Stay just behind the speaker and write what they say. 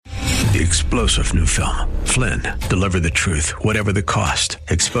The explosive new film, Flynn, deliver the truth, whatever the cost,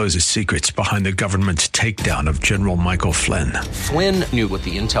 exposes secrets behind the government's takedown of General Michael Flynn. Flynn knew what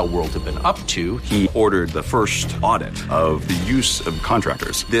the intel world had been up to. He ordered the first audit of the use of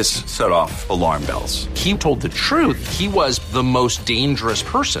contractors. This set off alarm bells. He told the truth. He was the most dangerous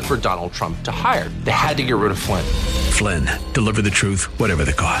person for Donald Trump to hire. They had to get rid of Flynn. Flynn, deliver the truth, whatever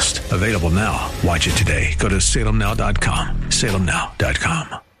the cost. Available now. Watch it today. Go to salemnow.com.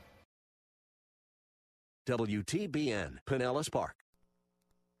 salemnow.com. WTBN, Pinellas Park.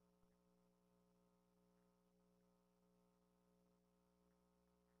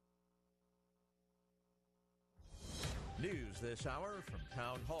 News this hour from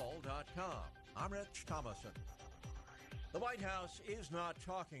townhall.com. I'm Rich Thomason. The White House is not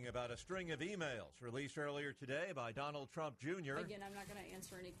talking about a string of emails released earlier today by Donald Trump Jr. Again, I'm not going to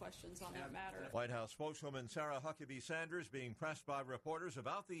answer any questions on that matter. White House spokeswoman Sarah Huckabee Sanders being pressed by reporters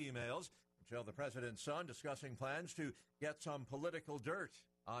about the emails until the president's son discussing plans to get some political dirt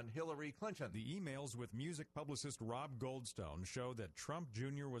on Hillary Clinton. The emails with music publicist Rob Goldstone show that Trump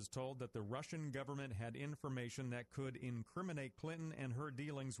Jr. was told that the Russian government had information that could incriminate Clinton and her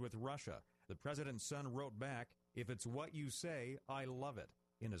dealings with Russia. The president's son wrote back, "If it's what you say, I love it."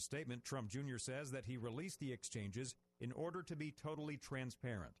 In a statement, Trump Jr. says that he released the exchanges in order to be totally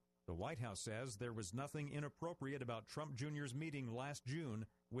transparent. The White House says there was nothing inappropriate about Trump Jr.'s meeting last June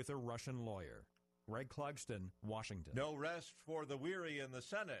with a Russian lawyer. Greg Clugston, Washington. No rest for the weary in the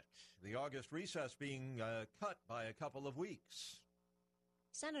Senate. The August recess being cut by a couple of weeks.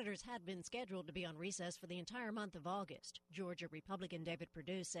 Senators had been scheduled to be on recess for the entire month of August. Georgia Republican David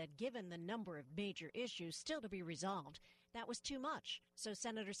Perdue said given the number of major issues still to be resolved, that was too much. So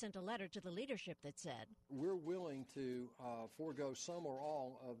senators sent a letter to the leadership that said, "We're willing to forego some or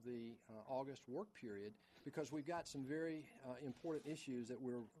all of the August work period because we've got some very important issues that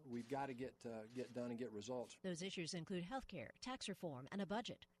we've got to get done and get results." Those issues include health care, tax reform, and a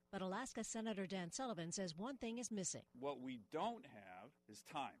budget. But Alaska Senator Dan Sullivan says one thing is missing. What we don't have is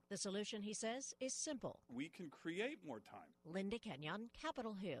time. The solution, he says, is simple. We can create more time. Linda Kenyon,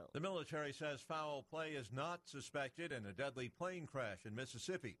 Capitol Hill. The military says foul play is not suspected in a deadly plane crash in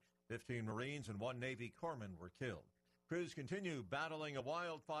Mississippi. 15 Marines and 1 Navy corpsman were killed. Crews continue battling a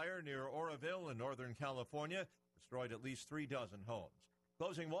wildfire near Oroville in Northern California. Destroyed at least 36 homes.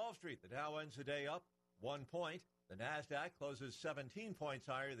 Closing Wall Street, the Dow ends the day up 1 point. The NASDAQ closes 17 points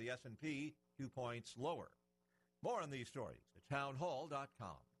higher, the S&P 2 points lower. More on these stories at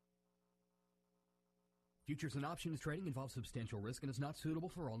townhall.com. Futures and options trading involves substantial risk and is not suitable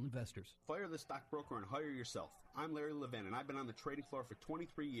for all investors. Fire the stockbroker and hire yourself. I'm Larry Levin, and I've been on the trading floor for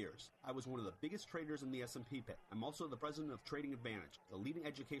 23 years. I was one of the biggest traders in the S&P pit. I'm also the president of Trading Advantage, the leading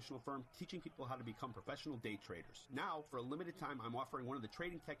educational firm teaching people how to become professional day traders. Now, for a limited time, I'm offering one of the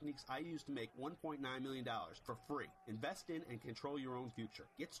trading techniques I use to make $1.9 million for free. Invest in and control your own future.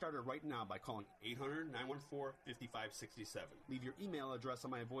 Get started right now by calling 800-914-5567. Leave your email address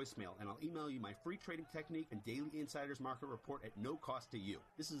on my voicemail, and I'll email you my free trading technique and daily insider's market report at no cost to you.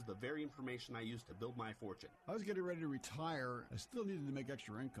 This is the very information I use to build my fortune. I was getting ready to retire. I still needed to make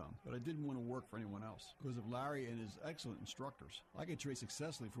extra income, but I didn't want to work for anyone else. Because of Larry and his excellent instructors, I could trade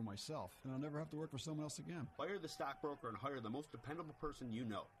successfully for myself, and I'll never have to work for someone else again. Fire the stockbroker and hire the most dependable person you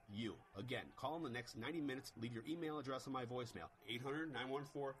know. You. Again, call in the next 90 minutes. Leave your email address on my voicemail.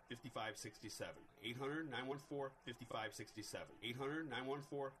 800-914-5567. 800-914-5567.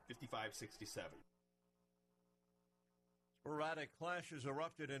 800-914-5567. Sporadic clashes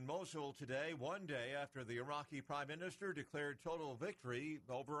erupted in Mosul today, one day after the Iraqi prime minister declared total victory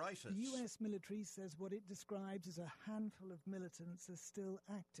over ISIS. The U.S. military says what it describes as a handful of militants are still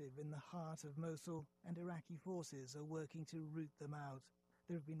active in the heart of Mosul, and Iraqi forces are working to root them out.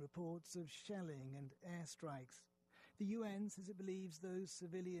 There have been reports of shelling and airstrikes. The UN says it believes those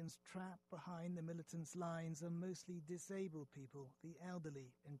civilians trapped behind the militants' lines are mostly disabled people, the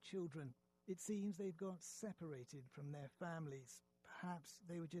elderly and children. It seems they've got separated from their families. Perhaps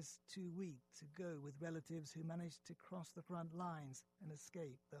they were just too weak to go with relatives who managed to cross the front lines and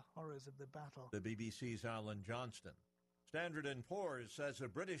escape the horrors of the battle. The BBC's Alan Johnston. Standard & Poor's says the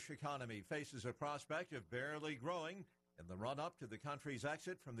British economy faces a prospect of barely growing in the run-up to the country's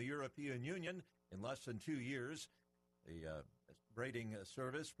exit from the European Union in less than 2 years. The rating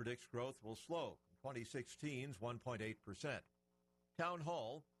service predicts growth will slow from 2016's 1.8%.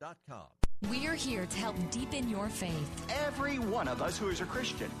 Townhall.com. We're here to help deepen your faith. Every one of us who is a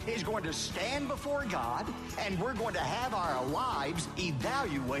Christian is going to stand before God, and we're going to have our lives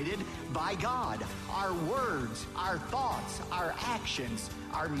evaluated by God. Our words, our thoughts, our actions,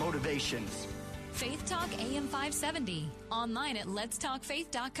 our motivations. Faith Talk AM 570. Online at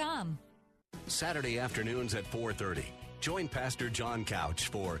letstalkfaith.com. Saturday afternoons at 4:30. Join Pastor John Couch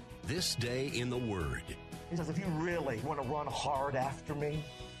for This Day in the Word. He says, if you really want to run hard after me,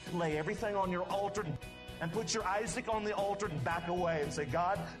 lay everything on your altar and put your Isaac on the altar and back away and say,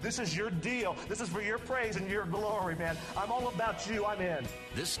 God, this is your deal. This is for your praise and your glory, man. I'm all about you. I'm in.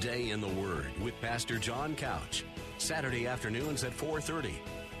 This Day in the Word with Pastor John Couch. Saturday afternoons at 4:30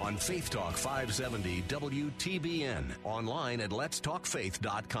 on Faith Talk 570 WTBN. Online at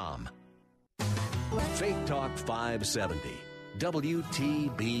letstalkfaith.com. Faith Talk 570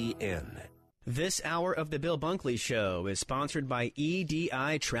 WTBN. This hour of the Bill Bunkley Show is sponsored by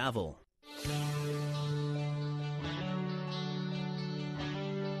EDI Travel.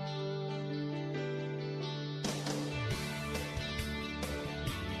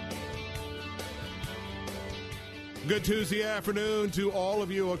 Good Tuesday afternoon to all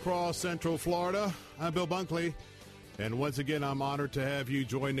of you across Central Florida. I'm Bill Bunkley, and once again, I'm honored to have you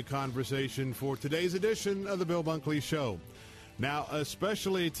join the conversation for today's edition of the Bill Bunkley Show. Now,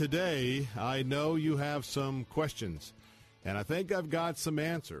 especially today, I know you have some questions, and I think I've got some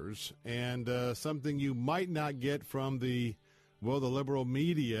answers, and something you might not get from the liberal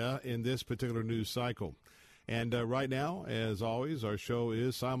media in this particular news cycle. And right now, as always, our show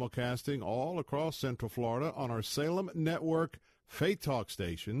is simulcasting all across Central Florida on our Salem Network Faith Talk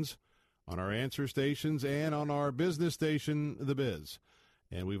stations, on our answer stations, and on our business station, The Biz.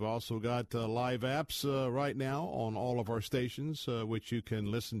 And we've also got live apps right now on all of our stations, which you can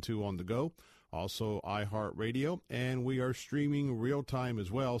listen to on the go. Also, iHeartRadio, and we are streaming real time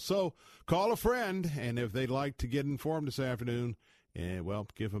as well. So call a friend, and if they'd like to get informed this afternoon, and,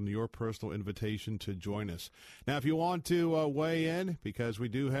 give them your personal invitation to join us. Now, if you want to weigh in, because we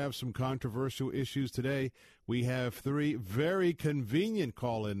do have some controversial issues today, we have 3 very convenient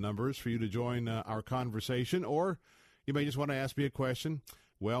call-in numbers for you to join our conversation, or you may just want to ask me a question.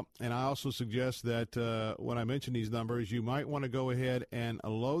 Well, and I also suggest that when I mention these numbers, you might want to go ahead and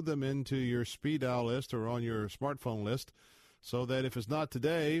load them into your speed dial list or on your smartphone list, so that if it's not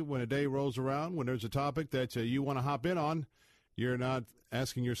today, when a day rolls around, when there's a topic that you want to hop in on, you're not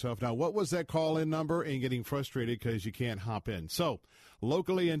asking yourself, now, what was that call-in number, and getting frustrated because you can't hop in. So,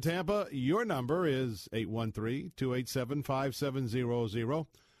 locally in Tampa, your number is 813-287-5700.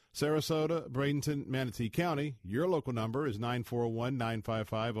 Sarasota, Bradenton, Manatee County, your local number is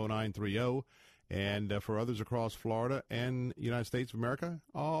 941-955-0930. And for others across Florida and United States of America,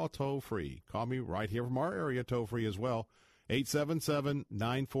 all toll-free. Call me right here from our area, toll-free as well,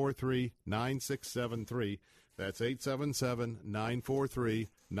 877-943-9673. That's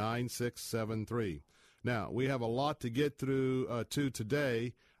 877-943-9673. Now, we have a lot to get through to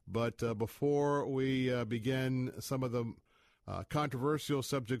today, but before we begin some of the controversial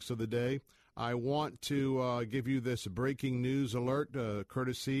subjects of the day, I want to give you this breaking news alert,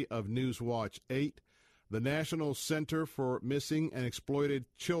 courtesy of Newswatch 8. The National Center for Missing and Exploited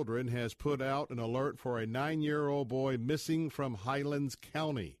Children has put out an alert for a 9-year-old boy missing from Highlands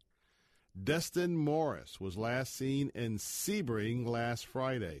County. Destin Morris was last seen in Sebring last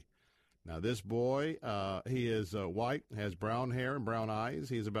Friday. Now, this boy, he is white, has brown hair and brown eyes.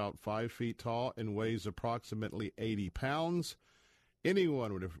 He is about 5 feet tall and weighs approximately 80 pounds.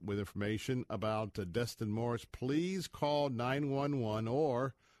 Anyone with information about Destin Morris, please call 911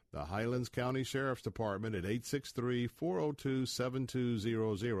 or the Highlands County Sheriff's Department at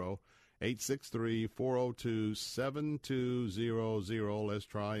 863-402-7200. 863-402-7200. Let's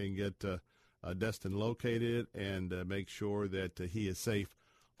try and get Destin located and make sure that he is safe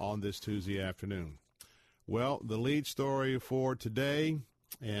on this Tuesday afternoon. Well, the lead story for today,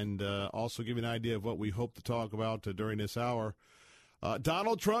 and also give you an idea of what we hope to talk about during this hour.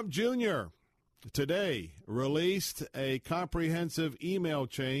 Donald Trump Jr. today released a comprehensive email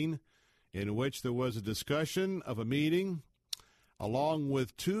chain in which there was a discussion of a meeting along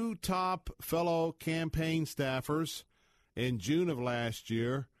with 2 top fellow campaign staffers in June of last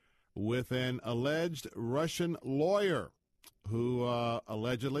year with an alleged Russian lawyer who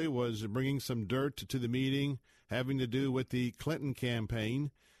allegedly was bringing some dirt to the meeting having to do with the Clinton campaign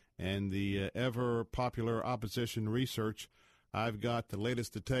and the ever-popular opposition research. I've got the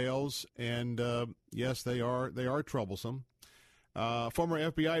latest details, and yes, they are troublesome.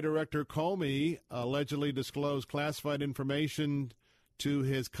 Former FBI Director Comey allegedly disclosed classified information to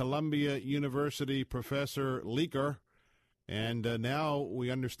his Columbia University professor leaker, and now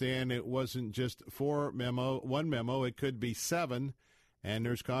we understand it wasn't just one memo, it could be 7, and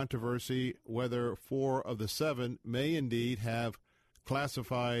there's controversy whether 4 of the 7 may indeed have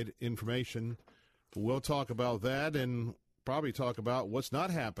classified information. We'll talk about that and probably talk about what's not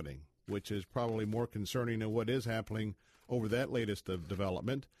happening which is probably more concerning than what is happening over that latest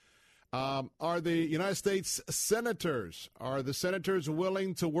development. Are the United States senators,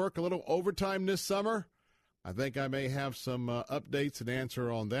 willing to work a little overtime this summer? I think I may have some updates and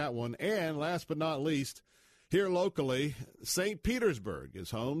answer on that one. And last but not least, here locally, St. Petersburg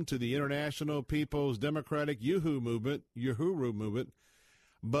is home to the International People's Democratic Uhuru movement.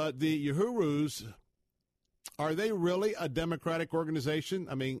 But the Uhurus, are they really a democratic organization?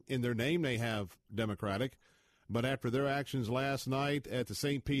 I mean, in their name they have democratic. But after their actions last night at the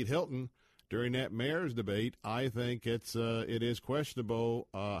St. Pete Hilton during that mayor's debate, I think it is questionable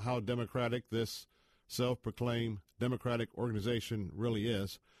how democratic this self-proclaimed democratic organization really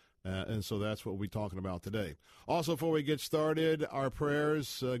is. And so that's what we're talking about today. Also, before we get started, our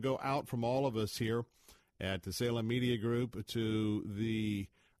prayers go out from all of us here at the Salem Media Group to the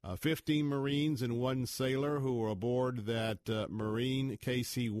 15 Marines and 1 sailor who were aboard that Marine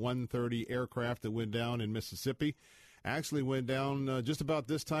KC-130 aircraft that went down in Mississippi. Actually went down just about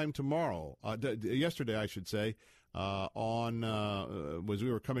this time tomorrow, yesterday, I should say, as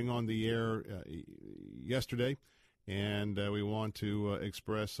we were coming on the air yesterday. And we want to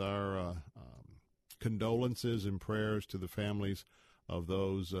express our condolences and prayers to the families of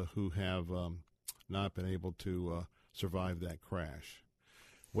those who have not been able to survive that crash.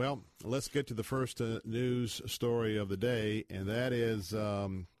 Well, let's get to the first news story of the day, and that is,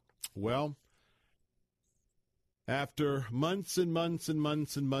 after months and months and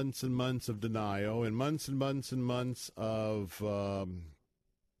months and months and months of denial and months and months and months of a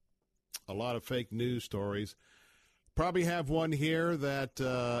lot of fake news stories, probably have one here that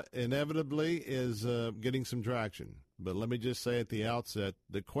inevitably is getting some traction. But let me just say at the outset,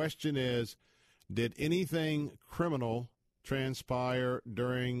 the question is, did anything criminal transpire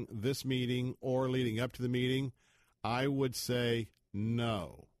during this meeting or leading up to the meeting? I would say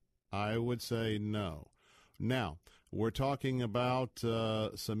no. Now, we're talking about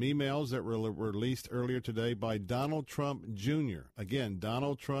some emails that were released earlier today by Donald Trump Jr. Again,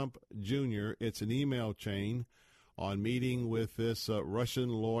 Donald Trump Jr., it's an email chain on meeting with this Russian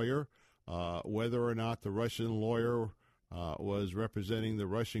lawyer, whether or not the Russian lawyer was representing the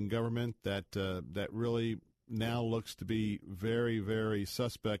Russian government, that really now looks to be very, very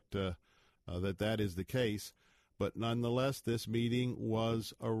suspect that is the case. But nonetheless, this meeting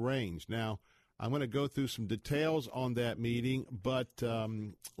was arranged. Now, I'm going to go through some details on that meeting, but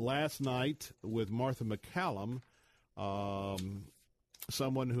last night with Martha MacCallum,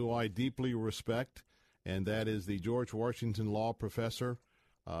 someone who I deeply respect, and that is the George Washington Law professor,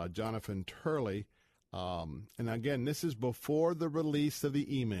 Jonathan Turley. And again, this is before the release of the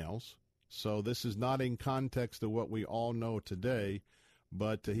emails, so this is not in context of what we all know today,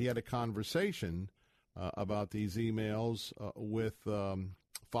 but he had a conversation about these emails with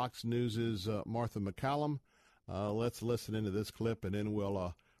Fox News' Martha MacCallum. Let's listen into this clip, and then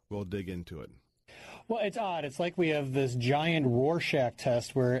we'll dig into it. Well, it's odd. It's like we have this giant Rorschach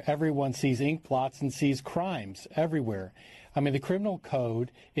test where everyone sees ink blots and sees crimes everywhere. I mean, the criminal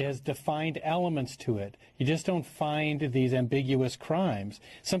code has defined elements to it. You just don't find these ambiguous crimes.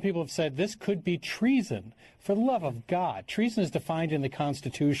 Some people have said this could be treason. For the love of God, treason is defined in the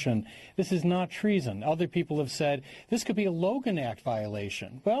Constitution. This is not treason. Other people have said this could be a Logan Act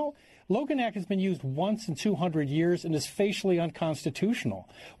violation. Well, Logan Act has been used once in 200 years and is facially unconstitutional.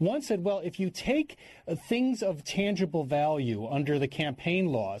 One said, well, if you take things of tangible value under the campaign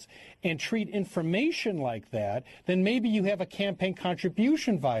laws and treat information like that, then maybe you have a campaign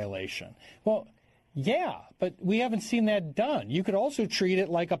contribution violation. Well, yeah, but we haven't seen that done. You could also treat it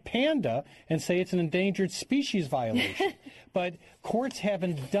like a panda and say it's an endangered species violation. But courts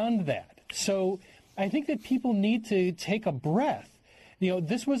haven't done that. So I think that people need to take a breath. You know,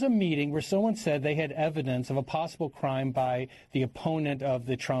 this was a meeting where someone said they had evidence of a possible crime by the opponent of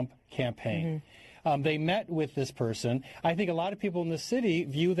the Trump campaign. Mm-hmm. They met with this person. I think a lot of people in the city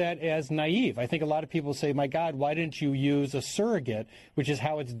view that as naive. I think a lot of people say, my God, why didn't you use a surrogate, which is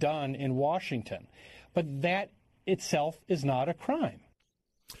how it's done in Washington? But that itself is not a crime.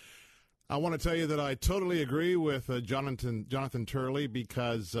 I want to tell you that I totally agree with Jonathan Turley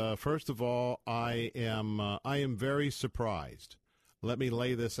because, first of all, I am very surprised. Let me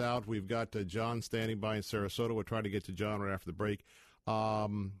lay this out. We've got John standing by in Sarasota. We'll try to get to John right after the break.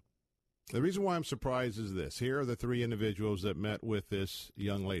 The reason why I'm surprised is this. Here are the three individuals that met with this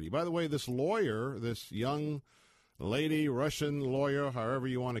young lady. By the way, this lawyer, this young lady, Russian lawyer, however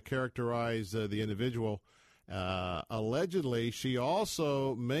you want to characterize the individual, allegedly she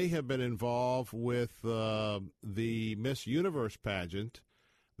also may have been involved with the Miss Universe pageant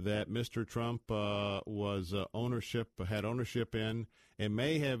that Mr. Trump had ownership in, and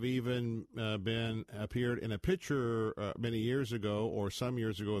may have even appeared in a picture many years ago or some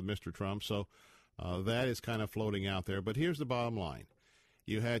years ago with Mr. Trump. So that is kind of floating out there. But here's the bottom line.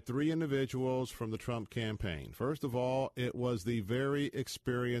 You had 3 individuals from the Trump campaign. First of all, it was the very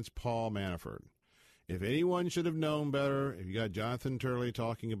experienced Paul Manafort. If anyone should have known better, if you got Jonathan Turley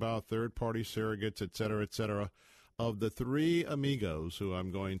talking about third-party surrogates, et cetera, of the 3 amigos, who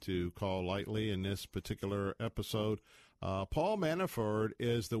I'm going to call lightly in this particular episode, Paul Manafort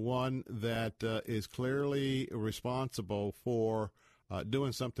is the one that is clearly responsible for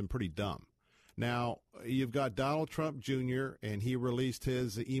doing something pretty dumb. Now, you've got Donald Trump Jr., and he released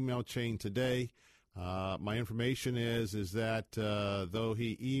his email chain today. My information is that though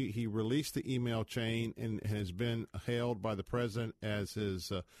he released the email chain and has been hailed by the president as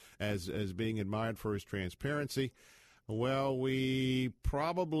being admired for his transparency, well, we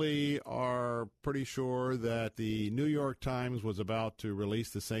probably are pretty sure that the New York Times was about to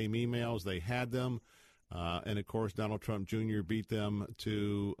release the same emails. They had them. And, of course, Donald Trump Jr. beat them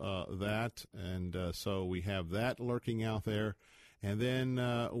to that. And so we have that lurking out there. And then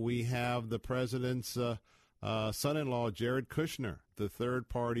we have the president's son-in-law, Jared Kushner, the third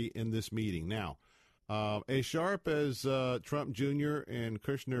party in this meeting. Now, as sharp as Trump Jr. and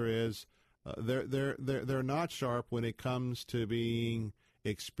Kushner is, they're not sharp when it comes to being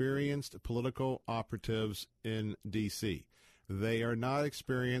experienced political operatives in D.C. They are not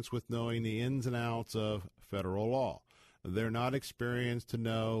experienced with knowing the ins and outs of federal law. They're not experienced to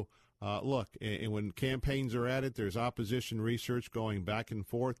know, look, and when campaigns are at it, there's opposition research going back and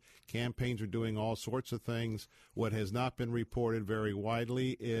forth. Campaigns are doing all sorts of things. What has not been reported very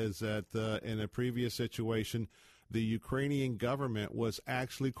widely is that in a previous situation, the Ukrainian government was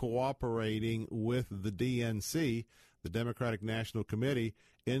actually cooperating with the DNC, the Democratic National Committee,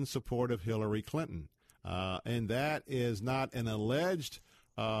 in support of Hillary Clinton. And that is not an alleged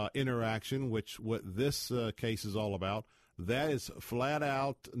interaction, which what this case is all about. That is flat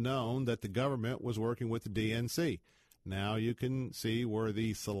out known that the government was working with the DNC. Now you can see where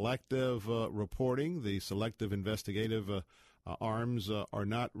the selective reporting, the selective investigative arms are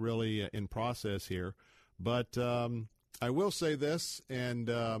not really in process here. But I will say this, and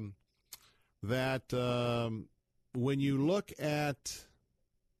that when you look at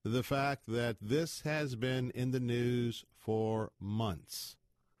the fact that this has been in the news for months,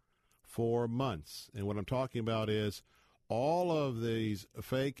 and what I'm talking about is all of these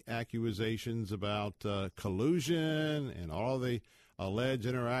fake accusations about collusion and all the alleged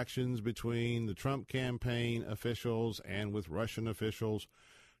interactions between the Trump campaign officials and with Russian officials.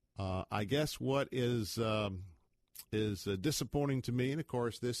 I guess what is disappointing to me, and of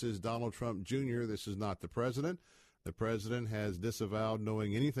course this is Donald Trump Jr., this is not the president. The president has disavowed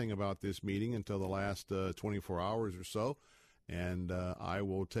knowing anything about this meeting until the last 24 hours or so, and I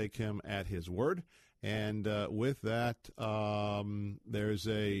will take him at his word. And with that, there's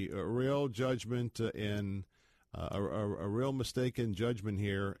a real judgment in a real mistaken judgment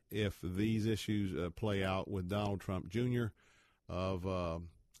here if these issues play out with Donald Trump Jr. of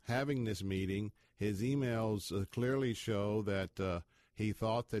having this meeting. His emails clearly show that he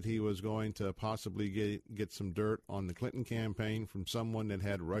thought that he was going to possibly get some dirt on the Clinton campaign from someone that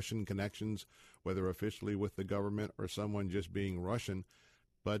had Russian connections, whether officially with the government or someone just being Russian.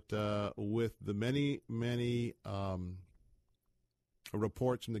 But with the many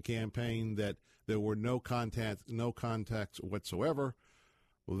reports from the campaign that there were no contacts whatsoever,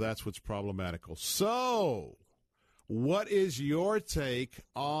 well, that's what's problematical. So, what is your take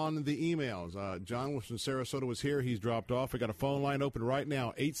on the emails? John from Sarasota was here. He's dropped off. We got a phone line open right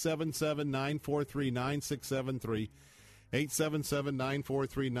now, 877-943-9673,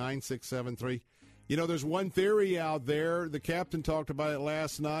 877-943-9673. You know, there's one theory out there, the captain talked about it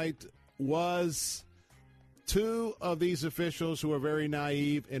last night, was two of these officials who are very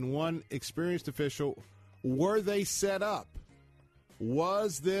naive and one experienced official, were they set up?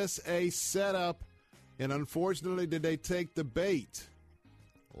 Was this a setup? And unfortunately, did they take the bait?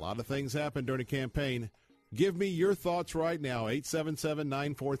 A lot of things happened during the campaign. Give me your thoughts right now,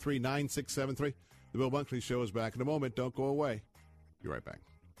 877-943-9673. The Bill Bunkley Show is back in a moment. Don't go away. Be right back.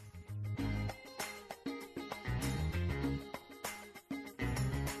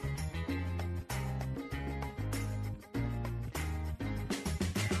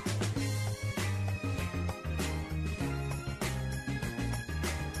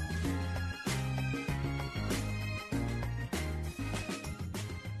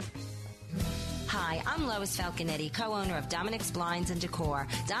 Hi, I'm Lois Falconetti, co-owner of Dominic's Blinds and Decor.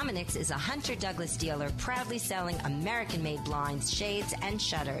 Dominic's is a Hunter Douglas dealer proudly selling American-made blinds, shades, and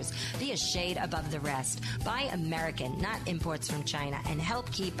shutters. Be a shade above the rest. Buy American, not imports from China, and help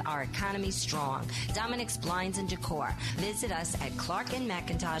keep our economy strong. Dominic's Blinds and Decor. Visit us at Clark and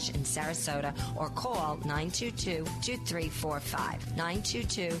McIntosh in Sarasota or call 922-2345.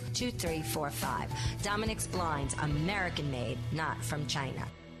 922-2345. Dominic's Blinds, American-made, not from China.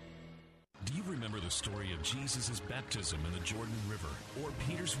 Do you remember the story of Jesus' baptism in the Jordan River, or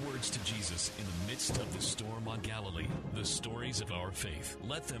Peter's words to Jesus in the midst of the storm on Galilee? The stories of our faith.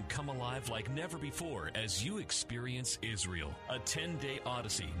 Let them come alive like never before as you experience Israel. A 10-day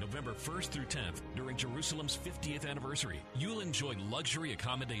odyssey, November 1st through 10th, during Jerusalem's 50th anniversary. You'll enjoy luxury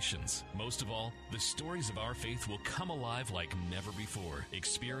accommodations. Most of all, the stories of our faith will come alive like never before.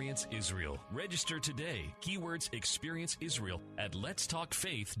 Experience Israel. Register today. Keywords Experience Israel at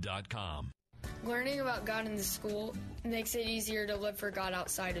letstalkfaith.com. Learning about God in the school makes it easier to live for God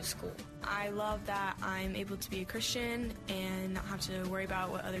outside of school. I love that I'm able to be a Christian and not have to worry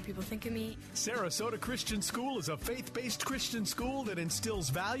about what other people think of me. Sarasota Christian School is a faith-based Christian school that instills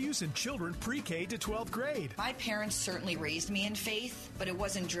values in children pre-K to 12th grade. My parents certainly raised me in faith, but it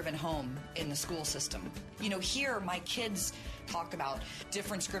wasn't driven home in the school system. You know, here my kids talk about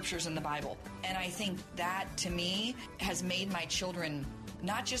different scriptures in the Bible, and I think that, to me, has made my children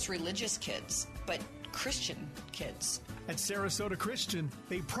not just religious kids, but Christian kids. At Sarasota Christian,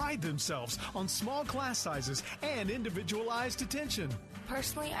 they pride themselves on small class sizes and individualized attention.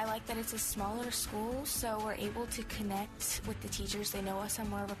 Personally, I like that it's a smaller school, so we're able to connect with the teachers. They know us on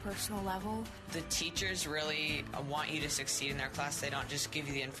more of a personal level. The teachers really want you to succeed in their class. They don't just give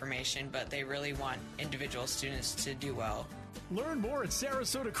you the information, but they really want individual students to do well. Learn more at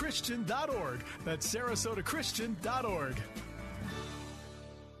sarasotachristian.org. That's sarasotachristian.org.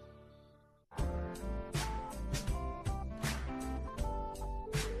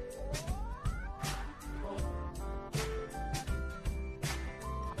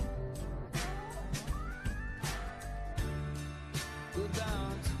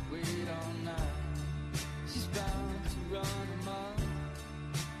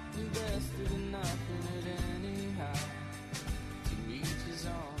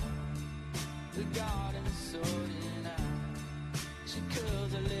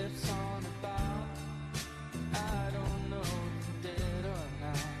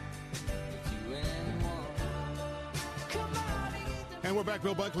 And we're back,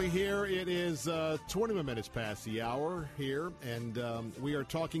 Bill Bunkley here. It is 21 minutes past the hour here, and we are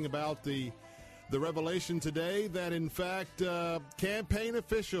talking about the revelation today that, in fact, campaign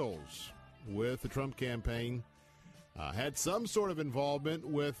officials with the Trump campaign had some sort of involvement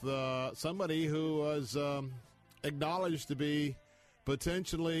with somebody who was acknowledged to be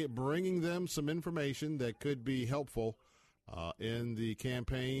potentially bringing them some information that could be helpful in the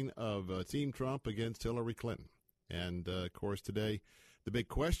campaign of Team Trump against Hillary Clinton. And, of course, today the big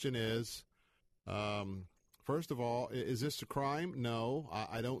question is, first of all, is this a crime? No,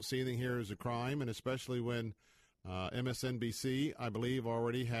 I don't see anything here as a crime, and especially when MSNBC, I believe,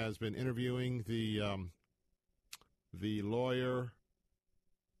 already has been interviewing the lawyer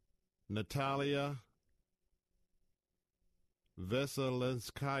Natalia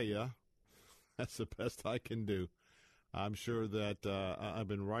Veselinskaya. That's the best I can do. I'm sure that I've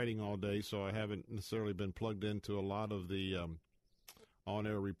been writing all day, so I haven't necessarily been plugged into a lot of the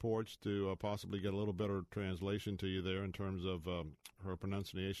on-air reports to possibly get a little better translation to you there in terms of her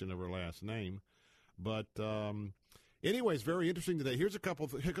pronunciation of her last name. But anyways, very interesting today. Here's a couple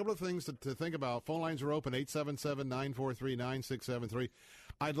of things to think about. Phone lines are open, 877-943-9673.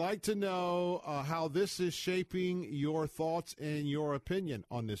 I'd like to know how this is shaping your thoughts and your opinion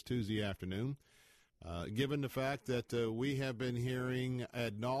on this Tuesday afternoon. Given the fact that we have been hearing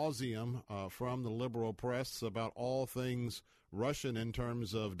ad nauseum from the liberal press about all things Russian in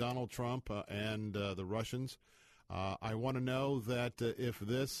terms of Donald Trump and the Russians, I want to know that if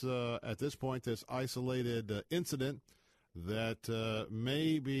this, at this point, this isolated incident that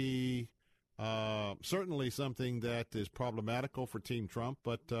may be certainly something that is problematical for Team Trump,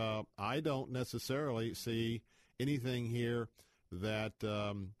 but I don't necessarily see anything here that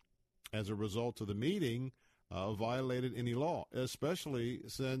as a result of the meeting, violated any law, especially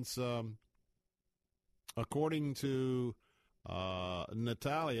since, according to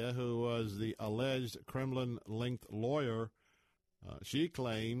Natalia, who was the alleged Kremlin-linked lawyer, she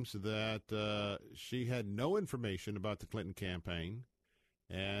claims that she had no information about the Clinton campaign,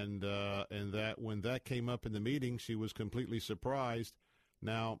 and that when that came up in the meeting, she was completely surprised.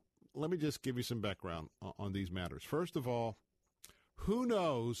 Now, let me just give you some background on these matters. First of all, who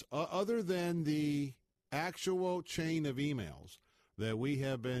knows, other than the actual chain of emails that we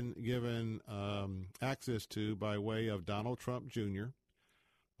have been given access to by way of Donald Trump Jr.,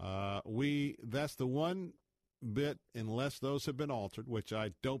 that's the one bit, unless those have been altered, which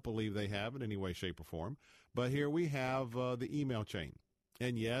I don't believe they have in any way, shape, or form. But here we have the email chain.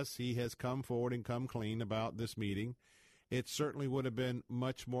 And yes, he has come forward and come clean about this meeting. It certainly would have been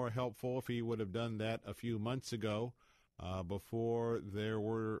much more helpful if he would have done that a few months ago, before there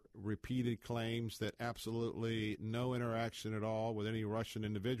were repeated claims that absolutely no interaction at all with any Russian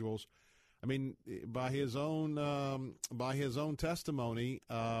individuals. I mean, by his own testimony,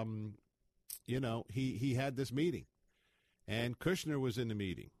 he had this meeting, and Kushner was in the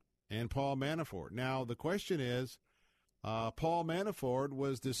meeting, and Paul Manafort. Now, the question is, Paul Manafort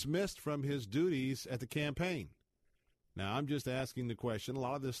was dismissed from his duties at the campaign. Now, I'm just asking the question. A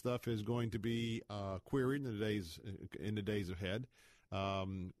lot of this stuff is going to be queried in the days ahead.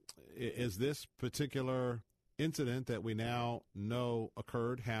 Is this particular incident that we now know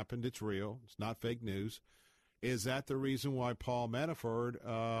occurred, happened, it's real, it's not fake news, is that the reason why Paul Manafort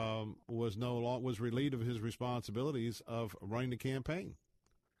was relieved of his responsibilities of running the campaign?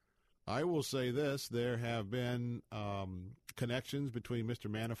 I will say this: there have been connections between Mr.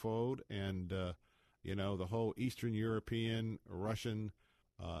 Manafort and the whole Eastern European Russian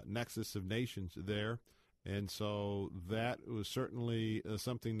nexus of nations there, and so that was certainly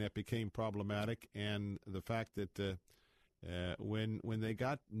something that became problematic. And the fact that when they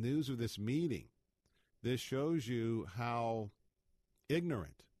got news of this meeting, this shows you how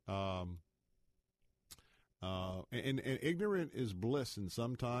ignorant, and ignorant is bliss, and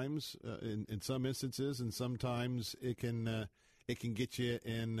sometimes, in some instances, and sometimes it can get you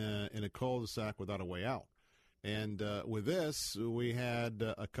in a cul-de-sac without a way out. And with this, we had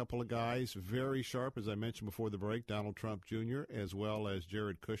a couple of guys very sharp, as I mentioned before the break, Donald Trump Jr. as well as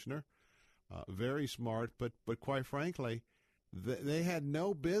Jared Kushner, very smart, but quite frankly, they had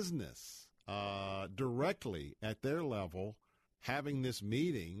no business directly at their level having this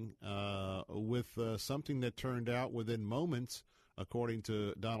meeting with something that turned out within moments, according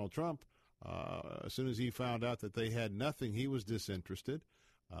to Donald Trump. As soon as he found out that they had nothing, he was disinterested.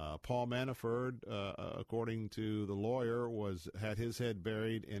 Paul Manafort, according to the lawyer, had his head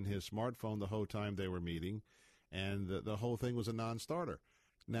buried in his smartphone the whole time they were meeting, and the whole thing was a non-starter.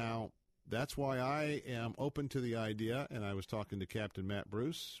 Now, that's why I am open to the idea, and I was talking to Captain Matt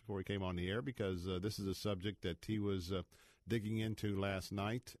Bruce before he came on the air, because this is a subject that he was digging into last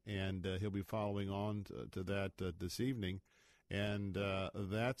night, and he'll be following on to that this evening. And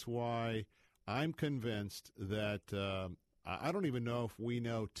that's why I'm convinced that I don't even know if we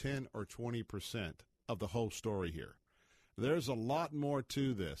know 10 or 20% of the whole story here. There's a lot more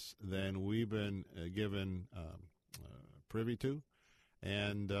to this than we've been given privy to.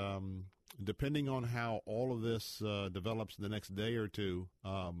 And depending on how all of this develops in the next day or two,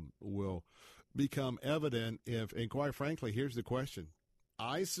 will become evident and quite frankly, here's the question.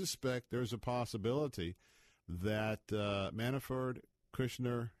 I suspect there's a possibility that Manafort,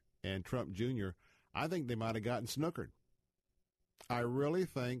 Kushner, and Trump Jr., I think they might have gotten snookered. I really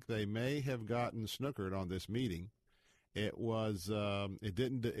think they may have gotten snookered on this meeting. It was it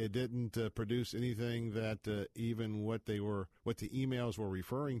didn't produce anything that even what the emails were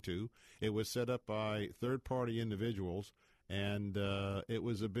referring to. It was set up by third-party individuals, and it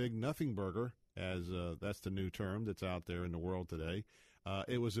was a big nothing burger, as that's the new term that's out there in the world today.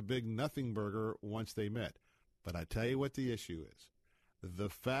 It was a big nothing burger once they met. But I tell you what the issue is. The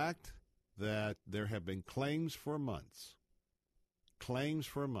fact that there have been claims for months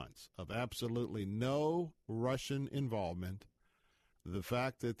of absolutely no Russian involvement, the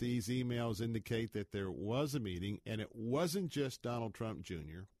fact that these emails indicate that there was a meeting, and it wasn't just Donald Trump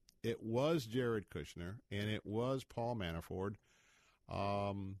Jr., it was Jared Kushner, and it was Paul Manafort.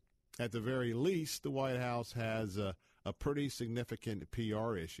 At the very least, the White House has a pretty significant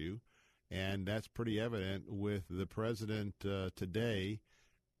PR issue, and that's pretty evident with the president today.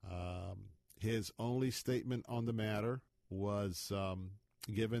 His only statement on the matter was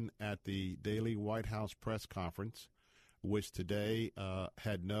given at the daily White House press conference, which today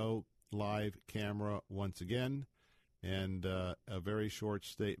had no live camera once again, and a very short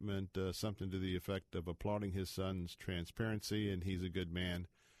statement, something to the effect of applauding his son's transparency, and he's a good man.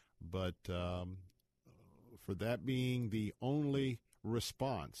 But for that being the only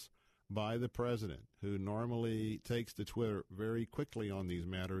response by the president, who normally takes to Twitter very quickly on these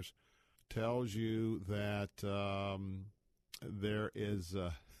matters, tells you that there is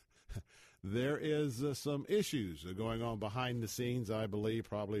some issues going on behind the scenes, I believe,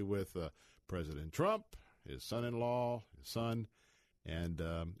 probably with President Trump, his son-in-law, his son, And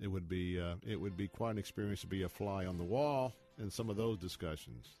it would be quite an experience to be a fly on the wall in some of those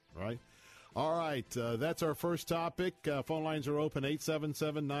discussions, right? All right, that's our first topic. Phone lines are open,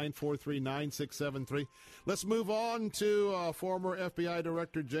 877-943-9673. Let's move on to former FBI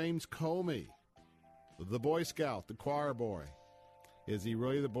Director James Comey, the Boy Scout, the choir boy. Is he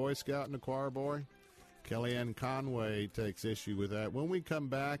really the Boy Scout and the choir boy? Kellyanne Conway takes issue with that. When we come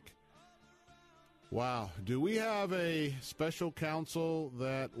back, wow, do we have a special counsel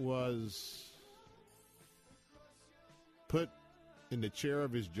that was put in the chair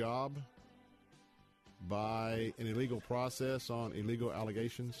of his job by an illegal process on illegal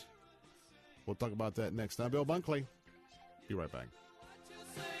allegations? We'll talk about that next time. Bill Bunkley, be right back.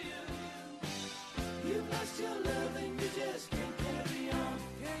 You've lost your love and you just can't carry on.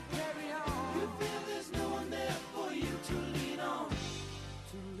 Can't carry on. You feel there's no one there for you to lean on.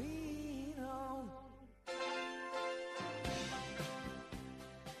 To lean on.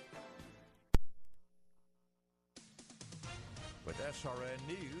 With SRN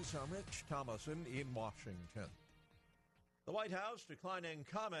News, I'm Rich Thomason in Washington. The White House declining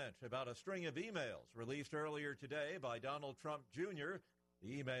comment about a string of emails released earlier today by Donald Trump Jr.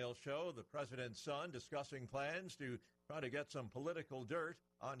 The emails show the president's son discussing plans to try to get some political dirt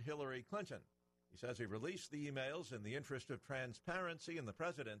on Hillary Clinton. He says he released the emails in the interest of transparency, and the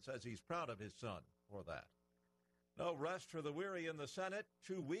president says he's proud of his son for that. No rest for the weary in the Senate.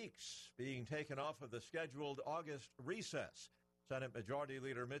 2 weeks being taken off of the scheduled August recess. Senate Majority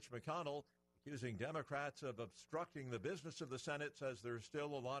Leader Mitch McConnell, accusing Democrats of obstructing the business of the Senate, says there's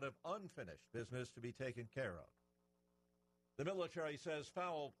still a lot of unfinished business to be taken care of. The military says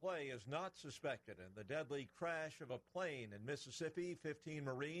foul play is not suspected in the deadly crash of a plane in Mississippi. 15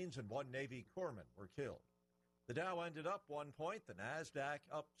 Marines and 1 Navy corpsman were killed. The Dow ended up 1 point, the NASDAQ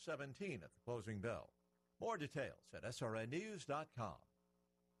up 17 at the closing bell. More details at srnnews.com.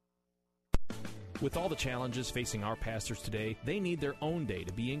 With all the challenges facing our pastors today, they need their own day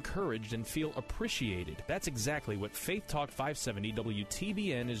to be encouraged and feel appreciated. That's exactly what Faith Talk 570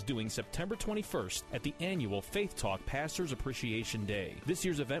 WTBN is doing September 21st at the annual Faith Talk Pastors Appreciation Day. This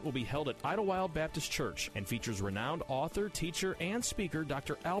year's event will be held at Idlewild Baptist Church and features renowned author, teacher, and speaker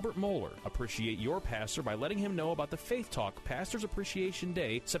Dr. Albert Mohler. Appreciate your pastor by letting him know about the Faith Talk Pastors Appreciation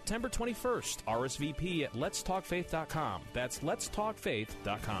Day, September 21st. RSVP at letstalkfaith.com. That's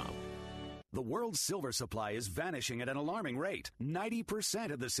letstalkfaith.com. The world's silver supply is vanishing at an alarming rate.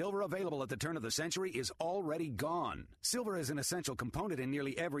 90% of the silver available at the turn of the century is already gone. Silver is an essential component in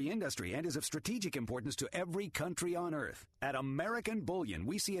nearly every industry and is of strategic importance to every country on Earth. At American Bullion,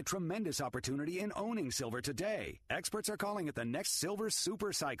 we see a tremendous opportunity in owning silver today. Experts are calling it the next silver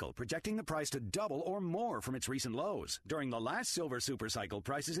super cycle, projecting the price to double or more from its recent lows. During the last silver super cycle,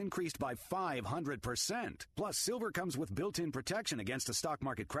 prices increased by 500%. Plus, silver comes with built-in protection against a stock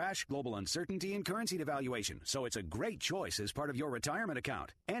market crash, global uncertainty, and currency devaluation, so it's a great choice as part of your retirement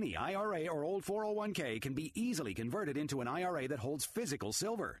account. Any IRA or old 401k can be easily converted into an IRA that holds physical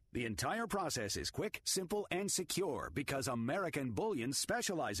silver. The entire process is quick, simple, and secure because American Bullion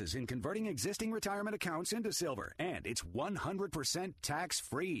specializes in converting existing retirement accounts into silver, and it's 100%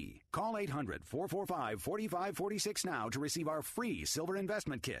 tax-free. Call 800-445-4546 now to receive our free silver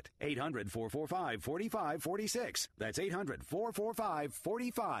investment kit. 800-445-4546. That's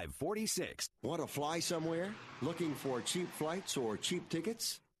 800-445-4546. Want to fly somewhere? Looking for cheap flights or cheap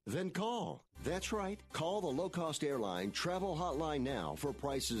tickets? Then call. That's right. Call the low-cost airline travel hotline now for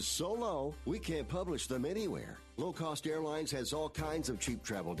prices so low we can't publish them anywhere. Low-cost airlines has all kinds of cheap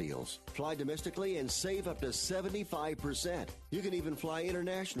travel deals. Fly domestically and save up to 75%. You can even fly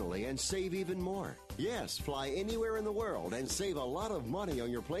internationally and save even more. Yes, fly anywhere in the world and save a lot of money on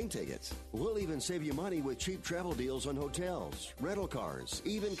your plane tickets. We'll even save you money with cheap travel deals on hotels, rental cars,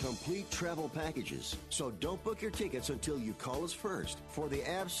 even complete travel packages. So don't book your tickets until you call us first for the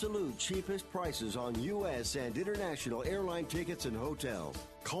absolute cheapest prices on U.S. and international airline tickets and hotels.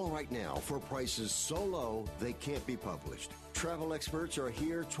 Call right now for prices so low they can't be published. Travel experts are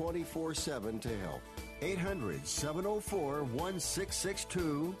here 24/7 to help.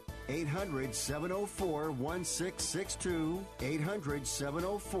 800-704-1662. 800-704-1662.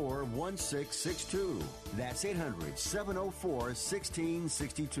 800-704-1662. That's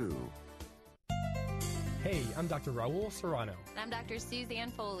 800-704-1662. Hey, I'm Dr. Raul Serrano. And I'm Dr.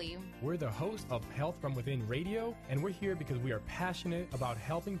 Suzanne Foley. We're the host of Health from Within Radio, and we're here because we are passionate about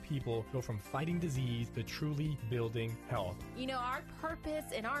helping people go from fighting disease to truly building health. You know, our purpose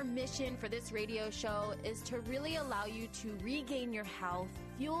and our mission for this radio show is to really allow you to regain your health,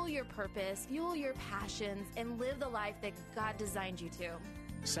 fuel your purpose, fuel your passions, and live the life that God designed you to.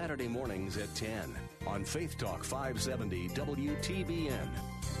 Saturday mornings at 10 on Faith Talk 570 WTBN.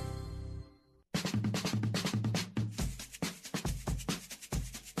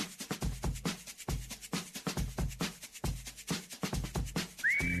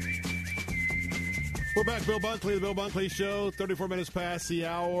 We're back, Bill Bunkley, the Bill Bunkley Show, 34 minutes past the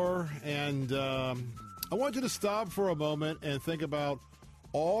hour. And I want you to stop for a moment and think about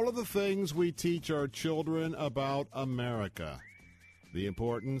all of the things we teach our children about America. The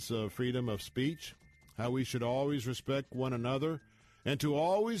importance of freedom of speech, how we should always respect one another, and to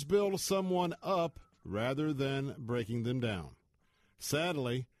always build someone up rather than breaking them down.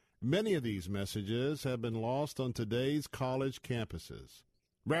 Sadly, many of these messages have been lost on today's college campuses.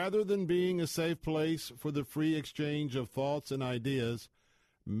 Rather than being a safe place for the free exchange of thoughts and ideas,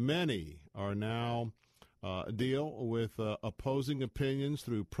 many are now deal with opposing opinions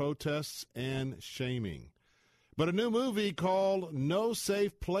through protests and shaming. But a new movie called No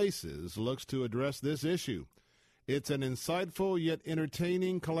Safe Places looks to address this issue. It's an insightful yet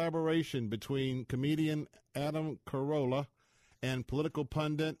entertaining collaboration between comedian Adam Carolla and political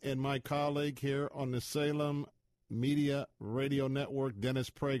pundit and my colleague here on the Salem Media Radio Network, Dennis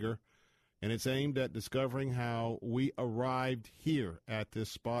Prager, and it's aimed at discovering how we arrived here at this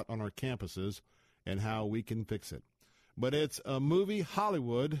spot on our campuses and how we can fix it. But it's a movie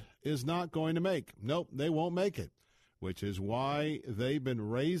Hollywood is not going to make. Nope, they won't make it, which is why they've been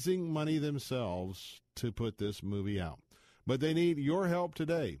raising money themselves to put this movie out. But they need your help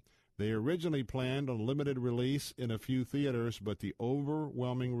today. They originally planned on limited release in a few theaters, but the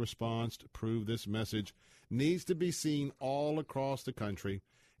overwhelming response to prove this message needs to be seen all across the country.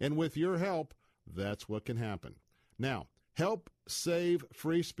 And with your help, that's what can happen. Now, help save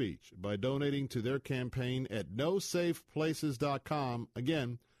free speech by donating to their campaign at nosafeplaces.com.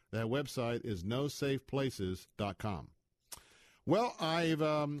 Again, that website is nosafeplaces.com. Well, I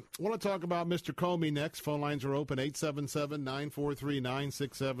want to talk about Mr. Comey next. Phone lines are open,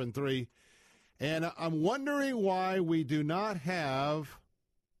 877-943-9673. And I'm wondering why we do not have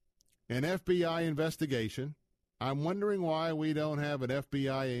an FBI investigation. I'm wondering why we don't have an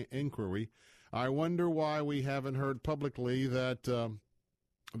FBI inquiry. I wonder why we haven't heard publicly that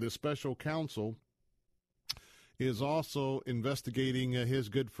the special counsel is also investigating his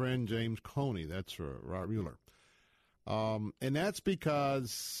good friend James Comey. That's Rod Mueller. And that's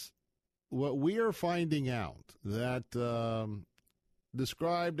because what we are finding out that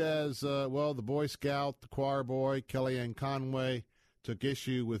described as, the Boy Scout, the choir boy, Kellyanne Conway, took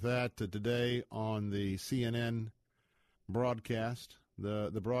issue with that today on the CNN broadcast,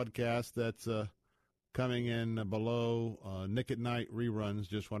 the broadcast that's coming in below Nick at Night reruns.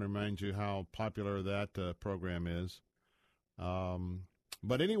 Just want to remind you how popular that program is.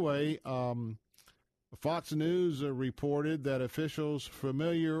 But anyway, Fox News reported that officials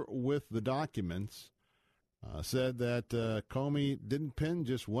familiar with the documents said that Comey didn't pen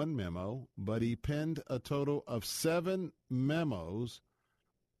just one memo, but he penned a total of 7 memos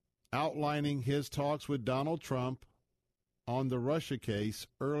outlining his talks with Donald Trump on the Russia case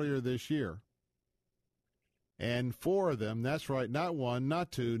earlier this year. And 4 of them, that's right, not 1,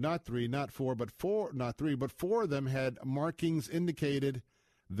 not 2, not 3, not 4, but 4, not 3, but 4 of them had markings indicated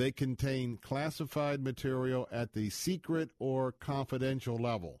they contain classified material at the secret or confidential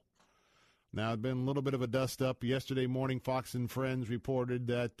level. Now, it's been a little bit of a dust-up. Yesterday morning, Fox and Friends reported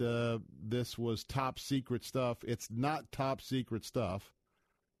that this was top-secret stuff. It's not top-secret stuff.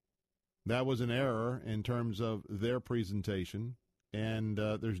 That was an error in terms of their presentation, and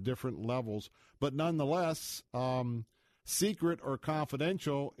there's different levels. But nonetheless, secret or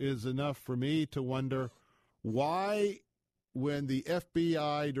confidential is enough for me to wonder why, when the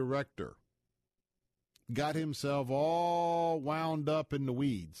FBI director got himself all wound up in the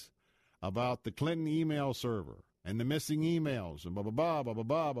weeds about the Clinton email server and the missing emails and blah, blah, blah, blah, blah,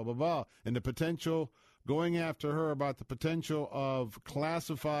 blah, blah, blah, blah, and the potential, going after her about the potential of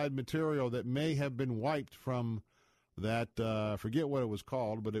classified material that may have been wiped from that, forget what it was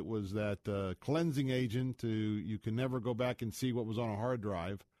called, but it was that cleansing agent you can never go back and see what was on a hard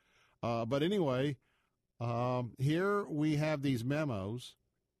drive. But anyway, here we have these memos.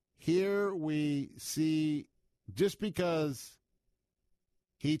 Here we see, just because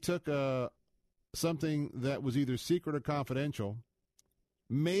he took something that was either secret or confidential,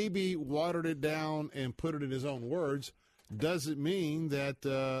 maybe watered it down and put it in his own words, doesn't mean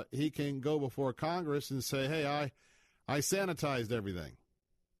that he can go before Congress and say, hey, I sanitized everything.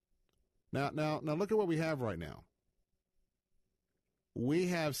 Now look at what we have right now. We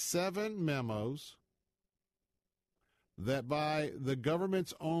have 7 memos that, by the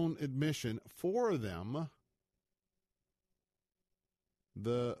government's own admission, 4 of them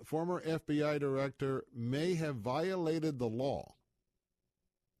the former FBI director may have violated the law,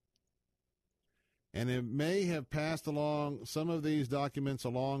 and it may have passed along some of these documents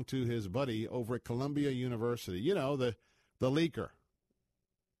along to his buddy over at Columbia University. You know, the leaker.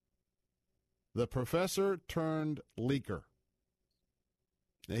 The professor turned leaker.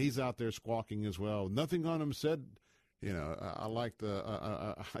 Now, he's out there squawking as well. Nothing on him said, you know, I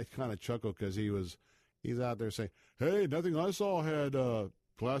kind of chuckle because he's out there saying, hey, nothing I saw had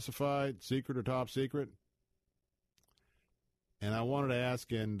classified, secret, or top secret. And I wanted to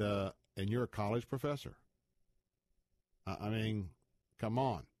ask, and you're a college professor. I mean, come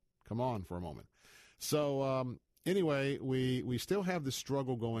on for a moment. So anyway, we still have this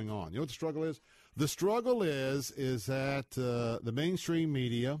struggle going on. You know what the struggle is? The struggle is that the mainstream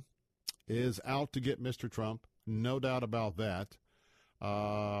media is out to get Mr. Trump. No doubt about that.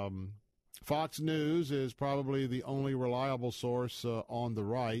 Fox News is probably the only reliable source on the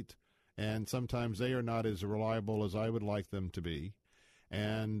right, and sometimes they are not as reliable as I would like them to be.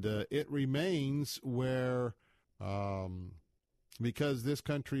 And it remains where, because this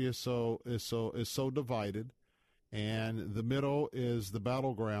country is so divided, and the middle is the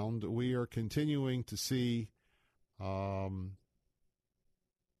battleground, we are continuing to see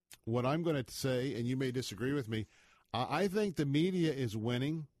what I'm going to say, and you may disagree with me. I think the media is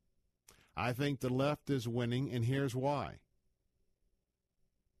winning. I think the left is winning, and here's why.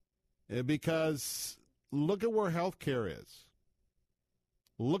 Because look at where health care is.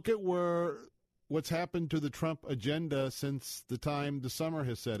 Look at what's happened to the Trump agenda since the time the summer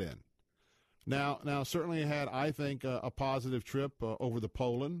has set in. Now, certainly had, I think, a positive trip over the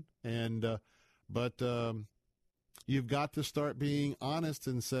Poland, but you've got to start being honest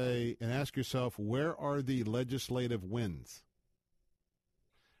and ask yourself, where are the legislative wins?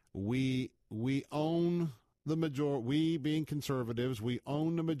 We own the majority. We, being conservatives, we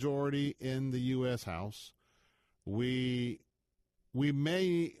own the majority in the U.S. House. We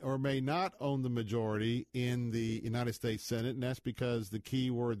may or may not own the majority in the United States Senate, and that's because the key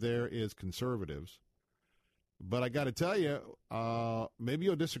word there is conservatives. But I got to tell you, maybe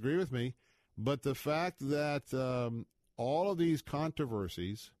you'll disagree with me, but the fact that all of these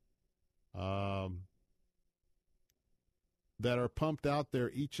controversies that are pumped out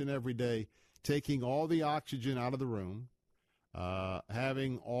there each and every day, taking all the oxygen out of the room,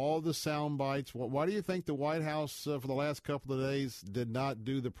 having all the sound bites. Why do you think the White House for the last couple of days did not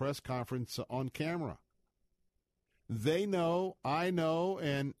do the press conference on camera? They know, I know,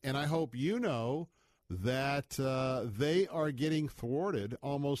 and I hope you know that they are getting thwarted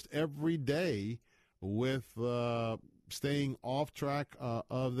almost every day with staying off track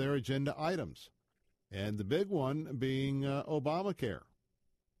of their agenda items. And the big one being Obamacare.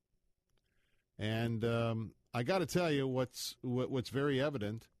 And I got to tell you what's very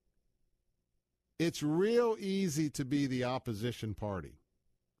evident. It's real easy to be the opposition party.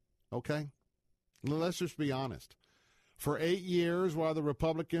 Okay? Let's just be honest. For 8 years, while the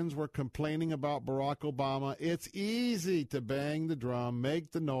Republicans were complaining about Barack Obama, it's easy to bang the drum,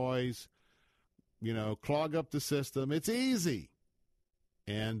 make the noise, clog up the system. It's easy.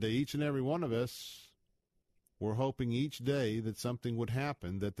 And each and every one of us, we're hoping each day that something would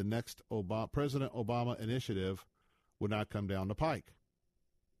happen, that the next President Obama initiative would not come down the pike.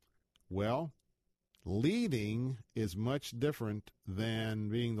 Well, leading is much different than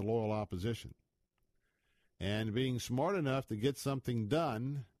being the loyal opposition. And being smart enough to get something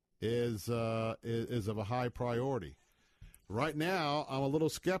done is of a high priority. Right now, I'm a little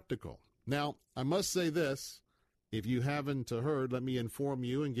skeptical. Now, I must say this. If you haven't heard, let me inform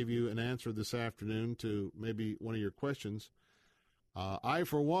you and give you an answer this afternoon to maybe one of your questions. I,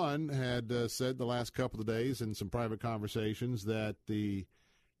 for one, had said the last couple of days in some private conversations that the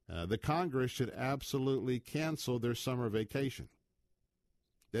Congress should absolutely cancel their summer vacation,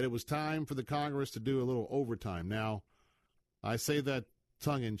 that it was time for the Congress to do a little overtime. Now, I say that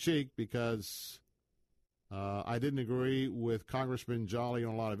tongue-in-cheek because I didn't agree with Congressman Jolly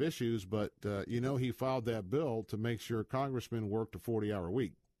on a lot of issues, but, he filed that bill to make sure congressmen worked a 40-hour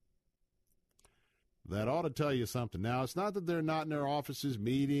week. That ought to tell you something. Now, it's not that they're not in their offices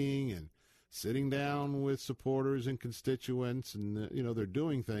meeting and sitting down with supporters and constituents and, they're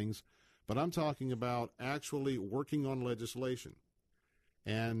doing things, but I'm talking about actually working on legislation.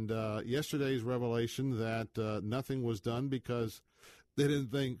 And yesterday's revelation that nothing was done because they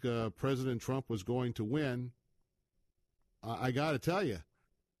didn't think President Trump was going to win. I got to tell you,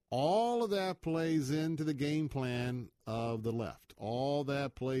 all of that plays into the game plan of the left. All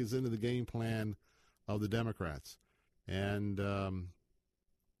that plays into the game plan of the Democrats. And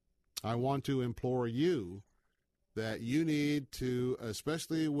I want to implore you that you need to,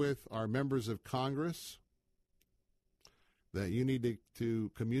 especially with our members of Congress, that you need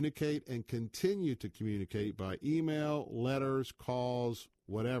to communicate and continue to communicate by email, letters, calls,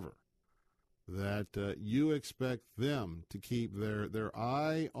 whatever, that you expect them to keep their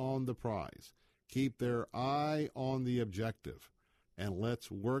eye on the prize, keep their eye on the objective, and let's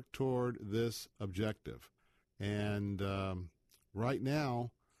work toward this objective. And right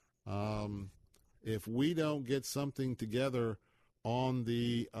now, if we don't get something together on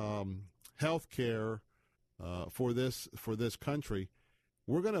the health care for this country,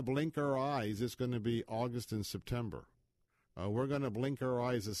 we're going to blink our eyes. It's going to be August and September. We're going to blink our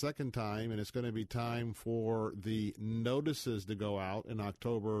eyes a second time, and it's going to be time for the notices to go out in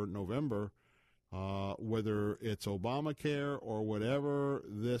October, November, whether it's Obamacare or whatever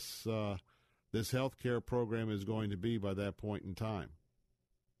this health care program is going to be by that point in time.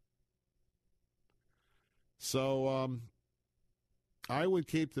 So I would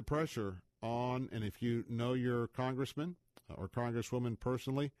keep the pressure on, and if you know your congressman or congresswoman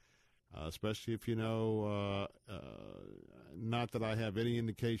personally, especially if you know, not that I have any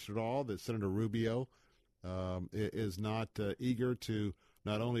indication at all that Senator Rubio is not eager to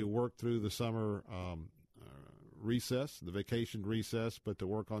not only work through the summer recess, the vacation recess, but to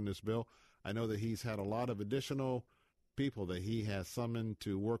work on this bill. I know that he's had a lot of additional people that he has summoned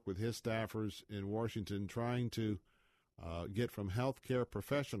to work with his staffers in Washington, trying to get from healthcare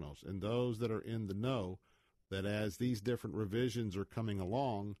professionals and those that are in the know that as these different revisions are coming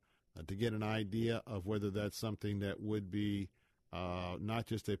along, to get an idea of whether that's something that would be not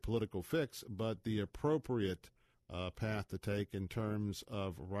just a political fix, but the appropriate path to take in terms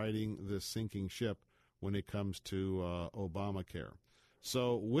of righting this sinking ship when it comes to Obamacare.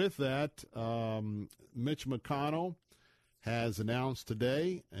 So with that, Mitch McConnell has announced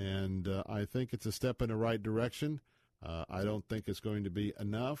today, and I think it's a step in the right direction. I don't think it's going to be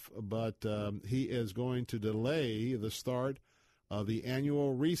enough, but he is going to delay the start of the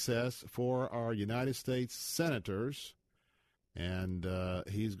annual recess for our United States senators, and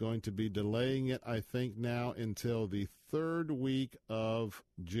he's going to be delaying it, I think, now until the third week of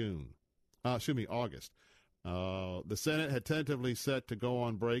August. The Senate had tentatively set to go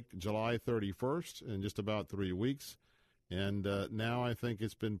on break July 31st in just about 3 weeks, and now I think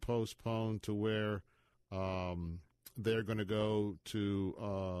it's been postponed to where they're going to go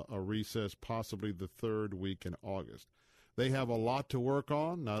to a recess possibly the third week in August. They have a lot to work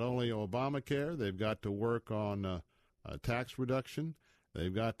on, not only Obamacare. They've got to work on tax reduction.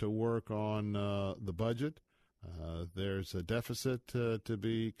 They've got to work on the budget. There's a deficit to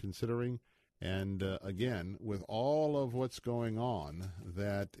be considering. And, again, with all of what's going on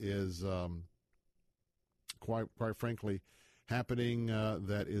that is, quite frankly, happening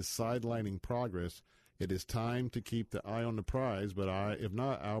that is sidelining progress, it is time to keep the eye on the prize. But if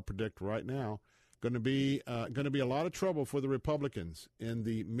not, I'll predict right now, going to be a lot of trouble for the Republicans in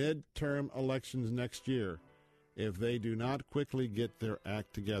the midterm elections next year if they do not quickly get their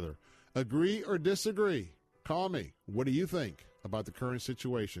act together. Agree or disagree? Call me. What do you think about the current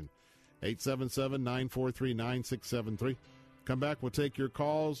situation? 877-943-9673. Come back. We'll take your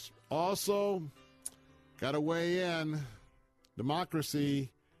calls. Also, got to weigh in.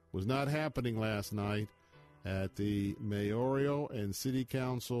 Democracy was not happening last night at the mayoral and city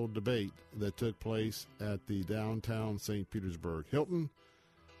council debate that took place at the downtown St. Petersburg Hilton.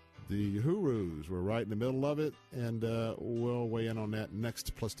 The Hooroos were right in the middle of it, and we'll weigh in on that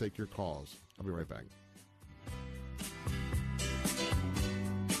next, plus take your calls. I'll be right back.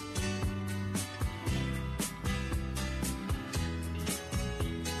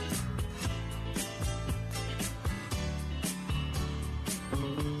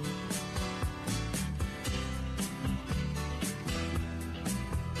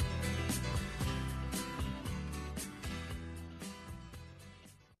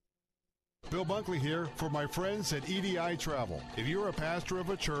 Bill Bunkley here for my friends at EDI Travel. If you're a pastor of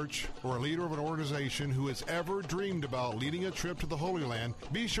a church or a leader of an organization who has ever dreamed about leading a trip to the Holy Land,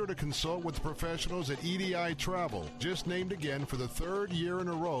 be sure to consult with the professionals at EDI Travel, just named again for the third year in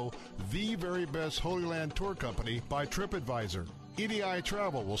a row, the very best Holy Land tour company by TripAdvisor. EDI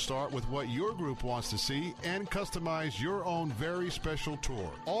Travel will start with what your group wants to see and customize your own very special tour.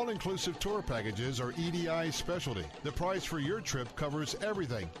 All-inclusive tour packages are EDI's specialty. The price for your trip covers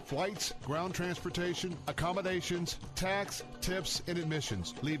everything: flights, ground transportation, accommodations, tax, tips, and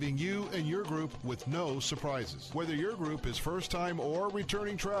admissions, leaving you and your group with no surprises. Whether your group is first-time or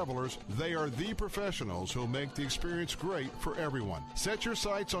returning travelers, they are the professionals who'll make the experience great for everyone. Set your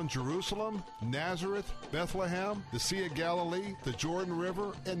sights on Jerusalem, Nazareth, Bethlehem, the Sea of Galilee, the Jordan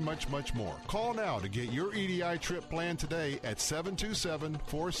River, and much, much more. Call now to get your EDI trip planned today at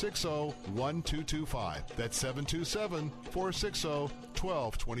 727-460-1225. That's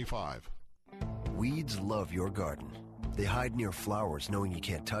 727-460-1225. Weeds love your garden. They hide near flowers knowing you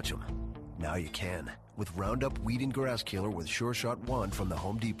can't touch them. Now you can with Roundup Weed and Grass Killer with Sure Shot 1 from the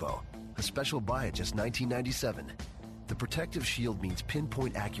Home Depot. A special buy at just $19.97. The protective shield means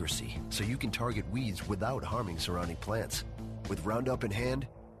pinpoint accuracy, so you can target weeds without harming surrounding plants. With Roundup in hand,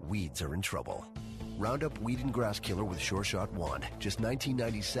 weeds are in trouble. Roundup Weed and Grass Killer with Sure Shot 1, just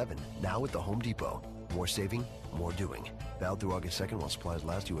 $19.97, now at the Home Depot. More saving, more doing. Valid through August 2nd while supplies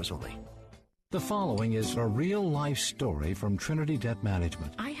last, U.S. only. The following is a real-life story from Trinity Debt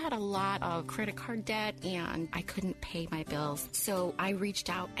Management. I had a lot of credit card debt, and I couldn't pay my bills, so I reached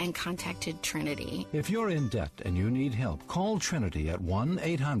out and contacted Trinity. If you're in debt and you need help, call Trinity at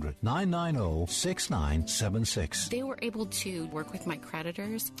 1-800-990-6976. They were able to work with my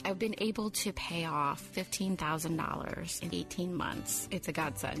creditors. I've been able to pay off $15,000 in 18 months. It's a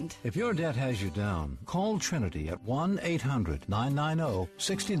godsend. If your debt has you down, call Trinity at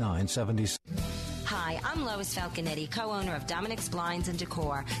 1-800-990-6976. Hi, I'm Lois Falconetti, co-owner of Dominic's Blinds and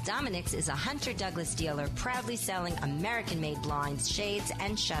Decor. Dominic's is a Hunter Douglas dealer proudly selling American-made blinds, shades,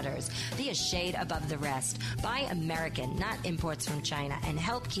 and shutters. Be a shade above the rest. Buy American, not imports from China, and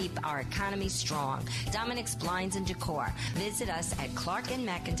help keep our economy strong. Dominic's Blinds and Decor. Visit us at Clark and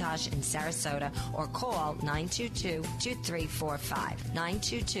McIntosh in Sarasota or call 922-2345.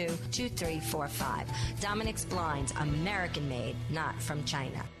 922-2345. Dominic's Blinds, American-made, not from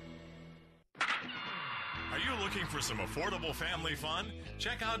China. Are you looking for some affordable family fun?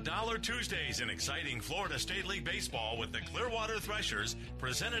 Check out Dollar Tuesdays in exciting Florida State League baseball with the Clearwater Threshers,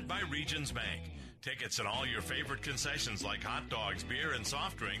 presented by Regions Bank. Tickets and all your favorite concessions like hot dogs, beer, and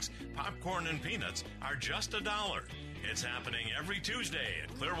soft drinks, popcorn, and peanuts are just $1. It's happening every Tuesday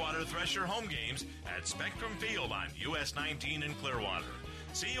at Clearwater Thresher home games at Spectrum Field on US 19 in Clearwater.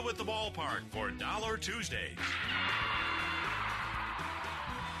 See you at the ballpark for Dollar Tuesdays.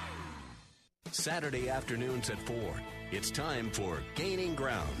 Saturday afternoons at 4. It's time for Gaining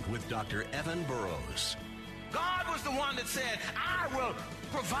Ground with Dr. Evan Burrows. God was the one that said, I will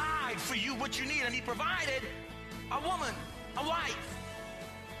provide for you what you need. And he provided a woman, a wife.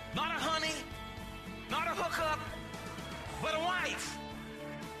 Not a honey, not a hookup, but a wife.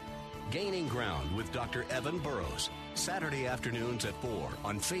 Gaining Ground with Dr. Evan Burrows. Saturday afternoons at 4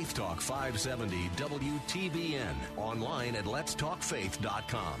 on Faith Talk 570 WTBN. Online at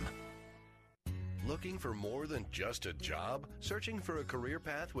letstalkfaith.com. Looking for more than just a job? Searching for a career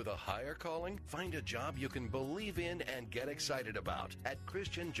path with a higher calling? Find a job you can believe in and get excited about at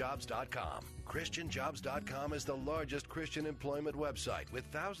ChristianJobs.com. ChristianJobs.com is the largest Christian employment website with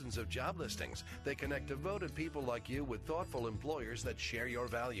thousands of job listings. They connect devoted people like you with thoughtful employers that share your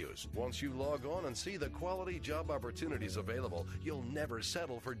values. Once you log on and see the quality job opportunities available, you'll never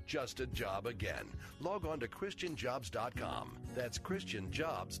settle for just a job again. Log on to ChristianJobs.com. That's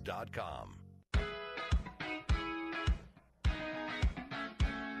ChristianJobs.com.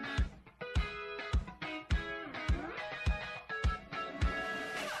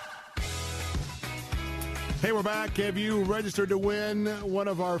 Hey, we're back. Have you registered to win one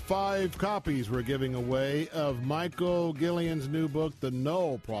of our 5 copies we're giving away of Michael Gillian's new book, The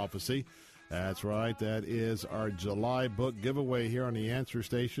Null Prophecy? That's right. That is our July book giveaway here on the Answer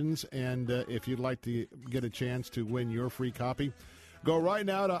Stations. And if you'd like to get a chance to win your free copy, go right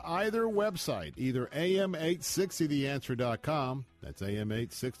now to either website, either am860theanswer.com, that's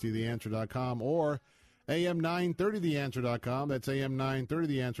am860theanswer.com, or am930theanswer.com. That's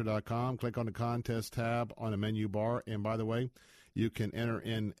am930theanswer.com. Click on the contest tab on the menu bar. And by the way, you can enter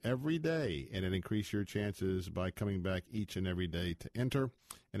in every day, and it increases your chances by coming back each and every day to enter.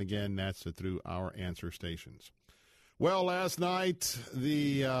 And again, that's through our answer stations. Well, last night,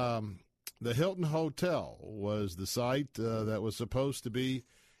 the Hilton Hotel was the site that was supposed to be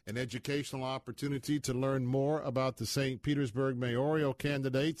an educational opportunity to learn more about the St. Petersburg mayoral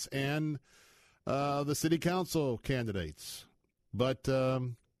candidates and the city council candidates, but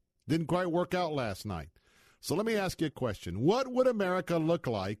didn't quite work out last night. So let me ask you a question. What would America look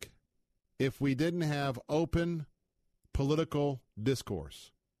like if we didn't have open political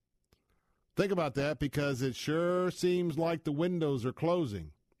discourse? Think about that, because it sure seems like the windows are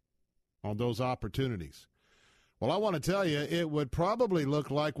closing on those opportunities. Well, I want to tell you, it would probably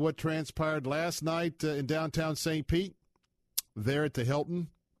look like what transpired last night in downtown St. Pete, there at the Hilton,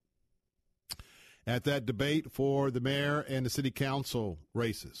 at that debate for the mayor and the city council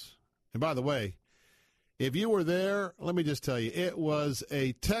races. And by the way, If you were there, let me just tell you, it was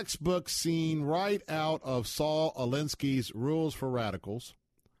a textbook scene right out of Saul Alinsky's Rules for Radicals,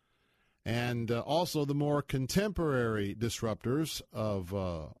 and also the more contemporary disruptors of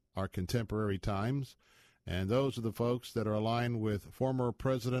our contemporary times. And those are the folks that are aligned with former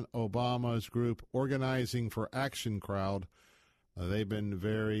President Obama's group, Organizing for Action crowd. They've been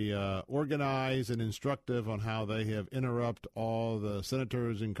very organized and instructive on how they have interrupted all the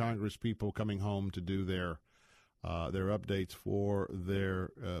senators and Congress people coming home to do their updates for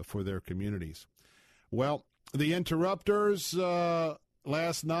their communities. Well, the interrupters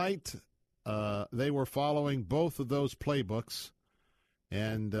last night, they were following both of those playbooks,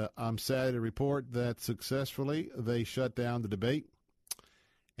 and I'm sad to report that successfully they shut down the debate.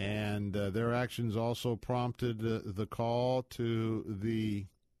 And their actions also prompted the call to the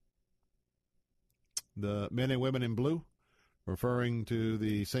men and women in blue, referring to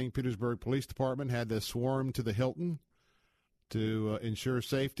the St. Petersburg Police Department, had to swarm to the Hilton to ensure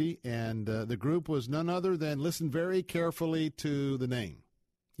safety. And the group was none other than, listen very carefully to the name.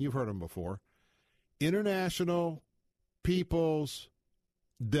 You've heard them before. International People's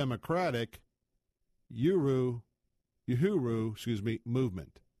Democratic Uhuru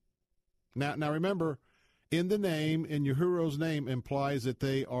Movement. Now remember, in the name, in Uhuru's name, implies that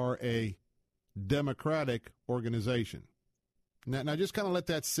they are a democratic organization. Now just kind of let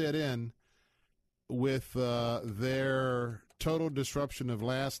that sit in with their total disruption of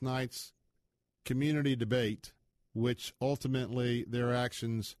last night's community debate, which ultimately their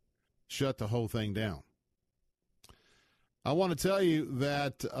actions shut the whole thing down. I want to tell you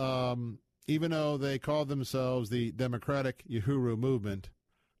that even though they call themselves the Democratic Uhuru Movement,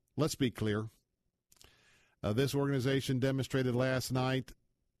 let's be clear. This organization demonstrated last night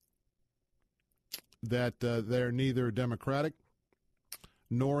that they're neither democratic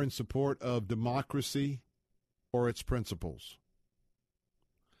nor in support of democracy or its principles.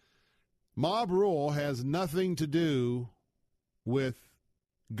 Mob rule has nothing to do with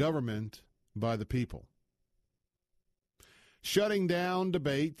government by the people. Shutting down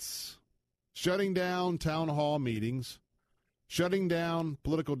debates, shutting down town hall meetings, shutting down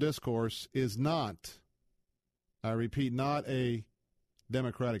political discourse is not, I repeat, not a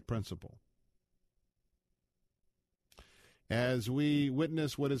democratic principle. As we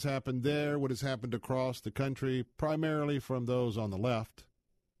witness what has happened there, what has happened across the country, primarily from those on the left,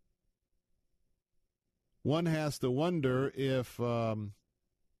 one has to wonder if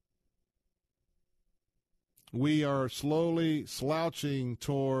we are slowly slouching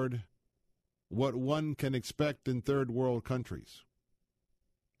toward what one can expect in third world countries.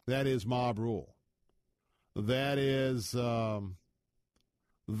 That is mob rule. That is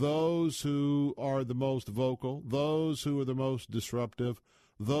those who are the most vocal, those who are the most disruptive,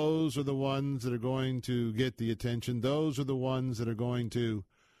 those are the ones that are going to get the attention, those are the ones that are going to,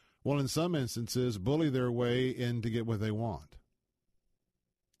 well, in some instances, bully their way in to get what they want.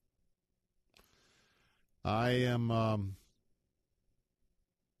 I am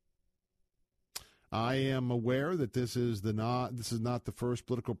aware that this is not the first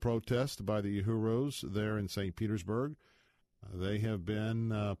political protest by the Uhurus there in St. Petersburg. They have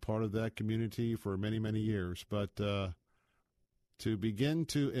been part of that community for many, many years. But to begin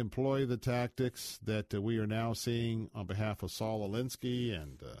to employ the tactics that we are now seeing on behalf of Saul Alinsky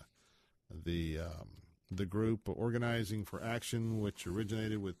and the group Organizing for Action, which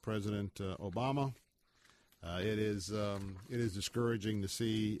originated with President Obama, it is discouraging to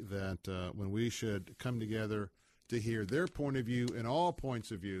see that when we should come together to hear their point of view and all points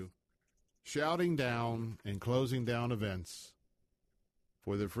of view, shouting down and closing down events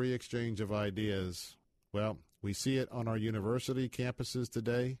for the free exchange of ideas. Well, we see it on our university campuses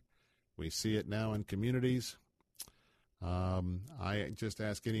today. We see it now in communities. I just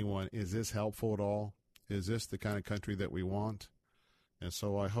ask anyone, is this helpful at all? Is this the kind of country that we want? And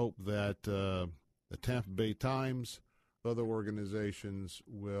so I hope that the Tampa Bay Times, other organizations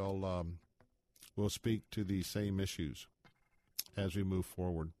will speak to these same issues as we move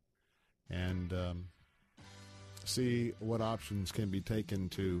forward and see what options can be taken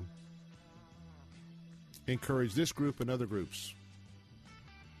to encourage this group and other groups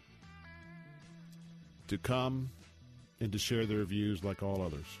to come and to share their views like all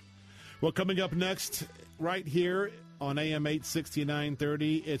others. Well, coming up next, right here on AM 860,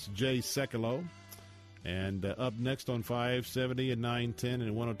 930, it's Jay Sekulow. And up next on 570 and 910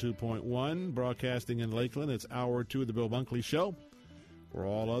 and 102.1, broadcasting in Lakeland, it's Hour 2 of the Bill Bunkley Show. For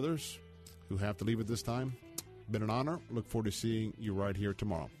all others who have to leave at this time, been an honor. Look forward to seeing you right here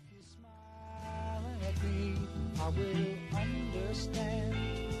tomorrow. I will understand.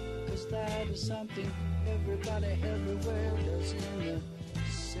 'cause that is something everybody everywhere does in the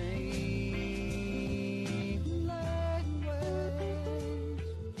same language.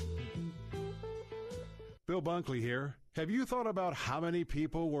 Bill Bunkley here. Have you thought about how many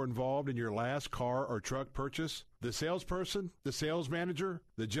people were involved in your last car or truck purchase? The salesperson, the sales manager,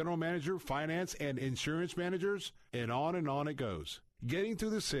 the general manager, finance and insurance managers, and on it goes. Getting through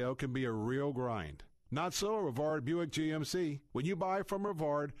the sale can be a real grind. Not so at Rivard Buick GMC. When you buy from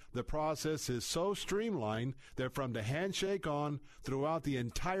Rivard, the process is so streamlined that from the handshake on throughout the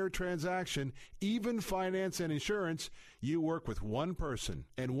entire transaction, even finance and insurance, you work with one person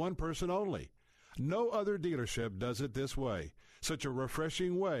and one person only. No other dealership does it this way. Such a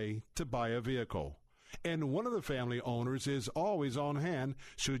refreshing way to buy a vehicle. And one of the family owners is always on hand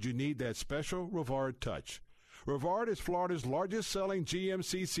should you need that special Rivard touch. Rivard is Florida's largest selling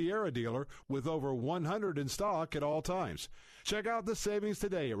GMC Sierra dealer with over 100 in stock at all times. Check out the savings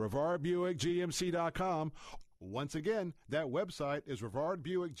today at RivardBuickGMC.com. Once again, that website is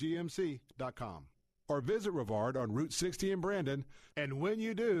RivardBuickGMC.com. Or visit Rivard on Route 60 in Brandon. And when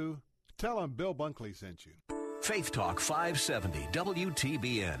you do, tell them Bill Bunkley sent you. Faith Talk 570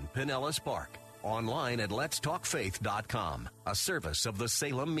 WTBN Pinellas Park. Online at letstalkfaith.com, a service of the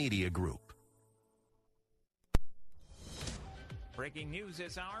Salem Media Group. Breaking news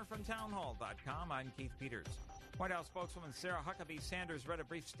this hour from townhall.com. I'm Keith Peters. White House spokeswoman Sarah Huckabee Sanders read a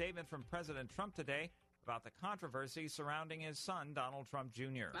brief statement from President Trump today about the controversy surrounding his son, Donald Trump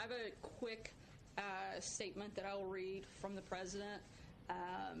Jr. I have a quick statement that I will read from the president.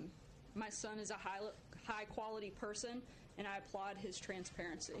 My son is a high-quality person, and I applaud his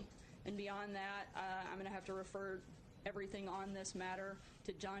transparency. And beyond that, I'm going to have to refer everything on this matter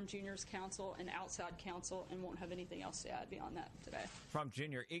to John Jr.'s counsel and outside counsel and won't have anything else to add beyond that today. Trump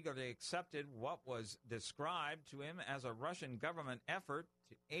Jr. eagerly accepted what was described to him as a Russian government effort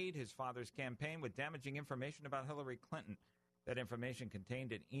to aid his father's campaign with damaging information about Hillary Clinton. That information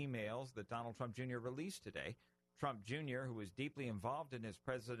contained in emails that Donald Trump Jr. released today. Trump Jr., who was deeply involved in his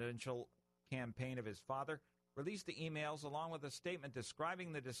presidential campaign of his father, released the emails along with a statement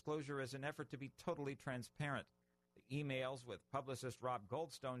describing the disclosure as an effort to be totally transparent. The emails with publicist Rob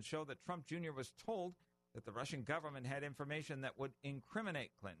Goldstone show that Trump Jr. was told that the Russian government had information that would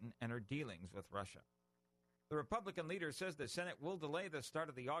incriminate Clinton and her dealings with Russia. The Republican leader says the Senate will delay the start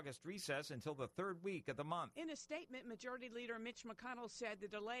of the August recess until the third week of the month. In a statement, Majority Leader Mitch McConnell said the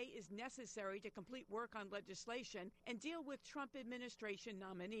delay is necessary to complete work on legislation and deal with Trump administration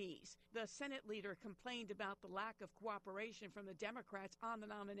nominees. The Senate leader complained about the lack of cooperation from the Democrats on the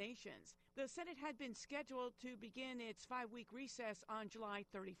nominations. The Senate had been scheduled to begin its 5-week recess on July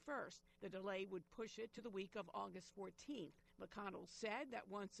 31st. The delay would push it to the week of August 14th. McConnell said that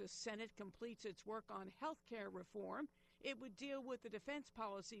once the Senate completes its work on health care reform, it would deal with the defense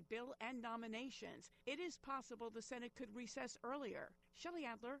policy bill and nominations. It is possible the Senate could recess earlier. Shelley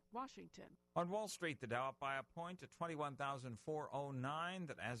Adler, Washington. On Wall Street, the Dow up by a point to 21,409.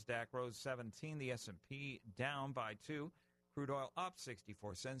 The NASDAQ rose 17. The S&P down by 2. Crude oil up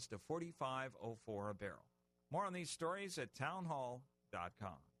 64 cents to $45.04 a barrel. More on these stories at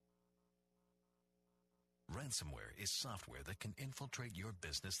townhall.com. Ransomware is software that can infiltrate your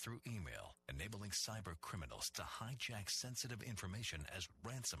business through email, enabling cyber criminals to hijack sensitive information as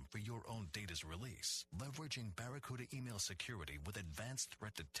ransom for your own data's release. Leveraging Barracuda email security with advanced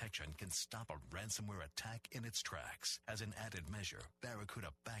threat detection can stop a ransomware attack in its tracks. As an added measure,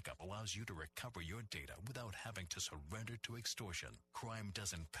 Barracuda Backup allows you to recover your data without having to surrender to extortion. Crime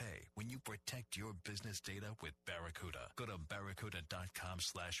doesn't pay when you protect your business data with Barracuda. Go to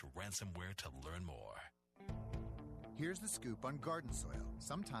barracuda.com/ransomware to learn more. Here's the scoop on garden soil.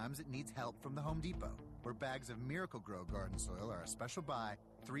 Sometimes it needs help from the Home Depot, where bags of Miracle-Gro garden soil are a special buy,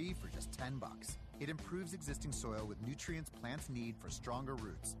 3 for just $10. It improves existing soil with nutrients plants need for stronger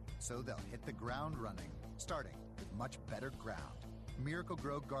roots, so they'll hit the ground running, starting with much better ground.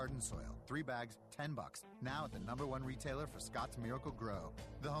 Miracle-Gro garden soil, 3 bags, $10. Now at the #1 retailer for Scott's Miracle-Gro,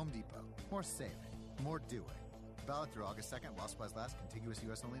 the Home Depot. More saving, more doing. Valid through August 2nd while supplies last. Contiguous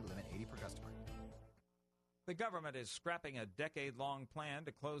U.S. only. Limit 80 per customer. The government is scrapping a decade-long plan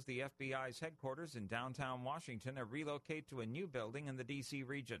to close the FBI's headquarters in downtown Washington and relocate to a new building in the D.C.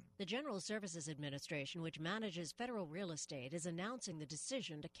 region. The General Services Administration, which manages federal real estate, is announcing the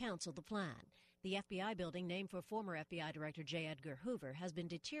decision to cancel the plan. The FBI building, named for former FBI Director J. Edgar Hoover, has been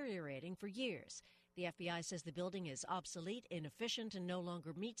deteriorating for years. The FBI says the building is obsolete, inefficient, and no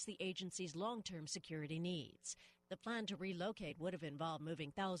longer meets the agency's long-term security needs. The plan to relocate would have involved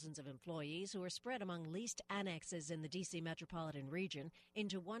moving thousands of employees who are spread among leased annexes in the D.C. metropolitan region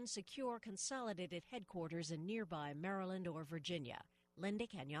into one secure, consolidated headquarters in nearby Maryland or Virginia. Linda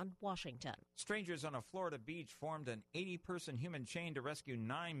Kenyon, Washington. Strangers on a Florida beach formed an 80-person human chain to rescue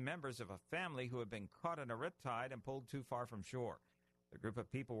 9 members of a family who had been caught in a riptide and pulled too far from shore. The group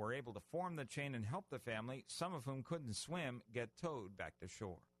of people were able to form the chain and help the family, some of whom couldn't swim, get towed back to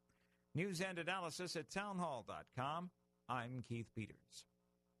shore. News and analysis at townhall.com. I'm Keith Peters.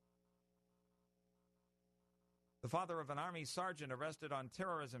 The father of an Army sergeant arrested on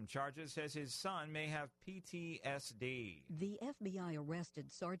terrorism charges says his son may have PTSD. The FBI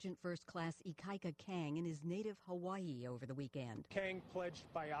arrested Sergeant First Class Ikaika Kang in his native Hawaii over the weekend. Kang pledged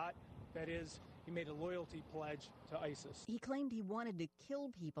bayat, that is, he made a loyalty pledge to ISIS. He claimed he wanted to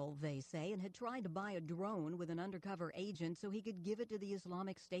kill people, they say, and had tried to buy a drone with an undercover agent so he could give it to the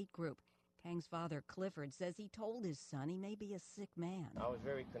Islamic State group. Kang's father, Clifford, says he told his son he may be a sick man. I was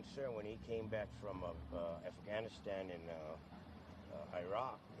very concerned when he came back from Afghanistan and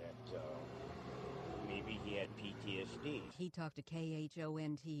Iraq that maybe he had PTSD. He talked to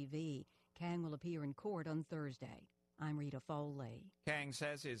KHON-TV. Kang will appear in court on Thursday. I'm Rita Foley. Kang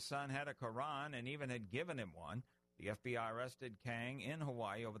says his son had a Quran and even had given him one. The FBI arrested Kang in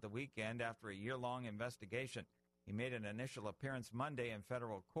Hawaii over the weekend after a year-long investigation. He made an initial appearance Monday in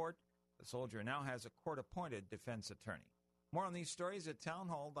federal court. The soldier now has a court-appointed defense attorney. More on these stories at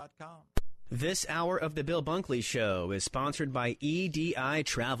townhall.com. This hour of the Bill Bunkley Show is sponsored by EDI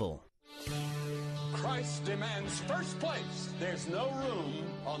Travel. Christ demands first place. There's no room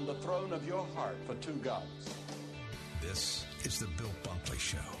on the throne of your heart for two gods. This is the Bill Bunkley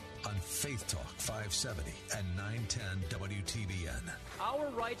Show on Faith Talk 570 and 910 WTBN. Our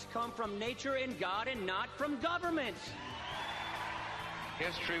rights come from nature and God and not from government.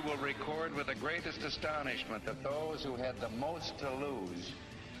 History will record with the greatest astonishment that those who had the most to lose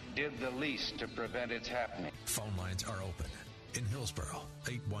did the least to prevent its happening. Phone lines are open. In Hillsborough,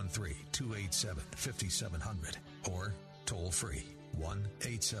 813-287-5700 or toll free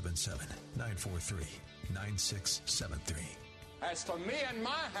 1-877-943-9673. As for me and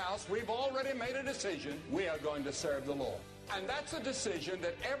my house, we've already made a decision. We are going to serve the Lord. And that's a decision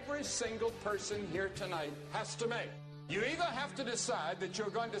that every single person here tonight has to make. You either have to decide that you're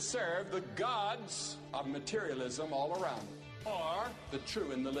going to serve the gods of materialism all around, or the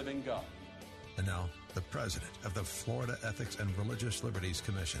true and the living God. And now, the president of the Florida Ethics and Religious Liberties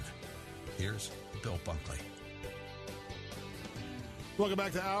Commission. Here's Bill Bunkley. Welcome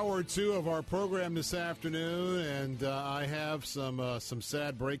back to Hour 2 of our program this afternoon, and I have some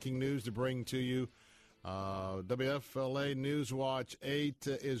sad breaking news to bring to you. WFLA Newswatch 8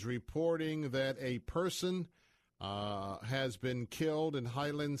 is reporting that a person has been killed in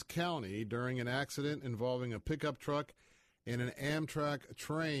Highlands County during an accident involving a pickup truck and an Amtrak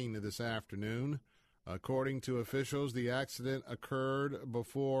train this afternoon. According to officials, the accident occurred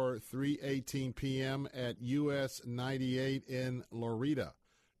before 3:18 p.m. at US 98 in Lorida.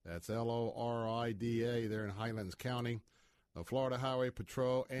 That's Lorida there in Highlands County. The Florida Highway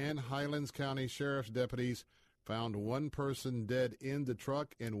Patrol and Highlands County Sheriff's deputies found one person dead in the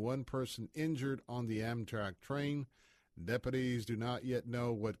truck and one person injured on the Amtrak train. Deputies do not yet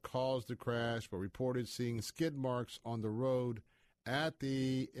know what caused the crash, but reported seeing skid marks on the road at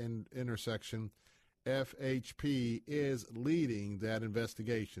the intersection. FHP is leading that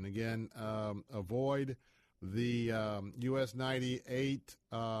investigation. Again, avoid the US 98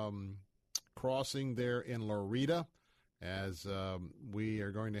 crossing there in Lorida, as we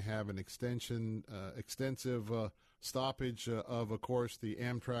are going to have an extensive stoppage of course, the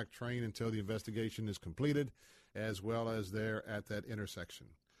Amtrak train until the investigation is completed, as well as there at that intersection.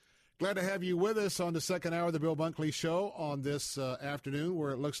 Glad to have you with us on the second hour of the Bill Bunkley Show on this afternoon,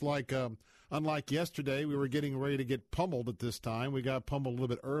 where it looks like, unlike yesterday, we were getting ready to get pummeled at this time. We got pummeled a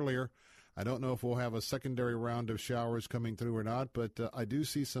little bit earlier. I don't know if we'll have a secondary round of showers coming through or not, but I do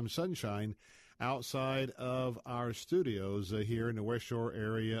see some sunshine outside of our studios here in the West Shore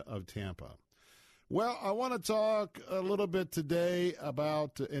area of Tampa. Well, I want to talk a little bit today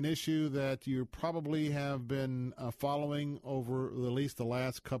about an issue that you probably have been following over at least the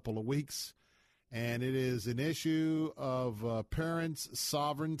last couple of weeks, and it is an issue of parents'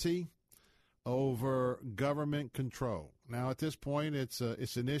 sovereignty over government control. Now, at this point, it's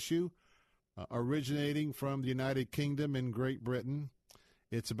an issue originating from the United Kingdom and Great Britain.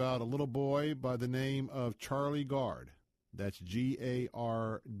 It's about a little boy by the name of Charlie Gard. That's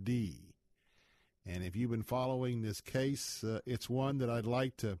G-A-R-D. And if you've been following this case, it's one that I'd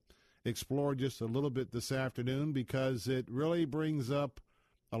like to explore just a little bit this afternoon, because it really brings up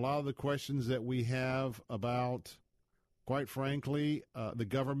a lot of the questions that we have about, quite frankly, the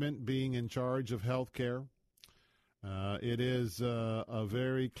government being in charge of health care. It is a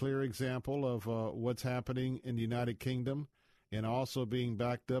very clear example of what's happening in the United Kingdom and also being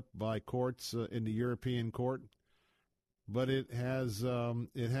backed up by courts in the European court. But it has a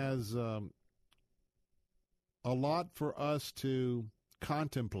lot for us to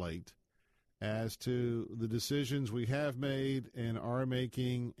contemplate as to the decisions we have made and are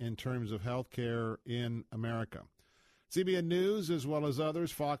making in terms of health care in America. CBN News, as well as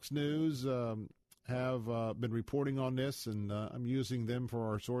others, Fox News, have been reporting on this, and I'm using them for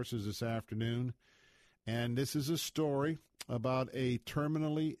our sources this afternoon. And this is a story about a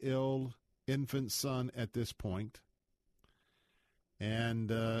terminally ill infant son at this point. And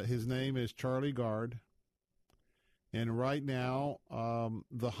his name is Charlie Gard. And right now,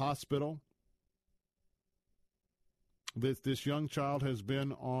 the hospital, this young child has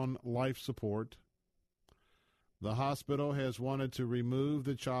been on life support. The hospital has wanted to remove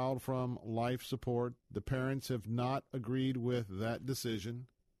the child from life support. The parents have not agreed with that decision.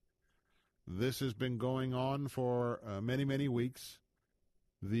 This has been going on for many, many weeks.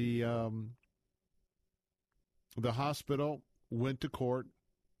 The hospital went to court,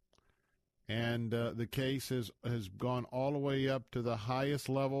 and the case has gone all the way up to the highest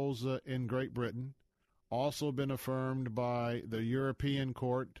levels in Great Britain. Also been affirmed by the European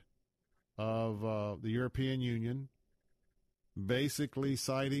Court of the European Union, basically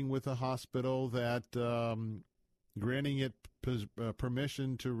siding with the hospital that granting it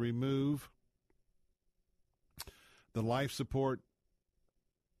permission to remove the life support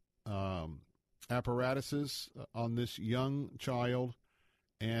apparatuses on this young child,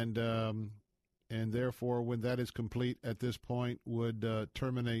 and therefore, when that is complete at this point, would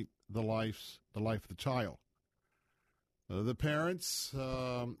terminate the life of the child. The parents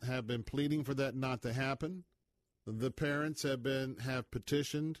have been pleading for that not to happen. The parents have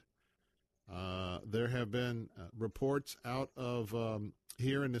petitioned. There have been reports out of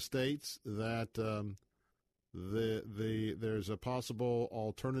here in the States that there's a possible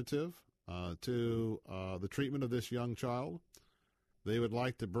alternative to the treatment of this young child. They would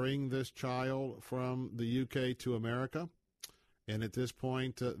like to bring this child from the UK to America, and at this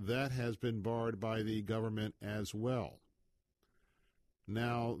point, that has been barred by the government as well.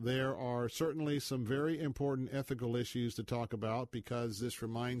 Now, there are certainly some very important ethical issues to talk about, because this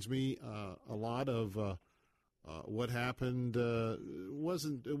reminds me a lot of what happened. It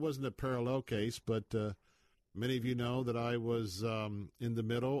wasn't a parallel case, but many of you know that I was in the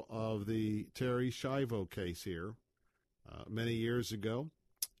middle of the Terri Schiavo case here many years ago,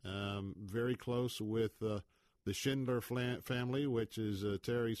 very close with the Schindler family, which is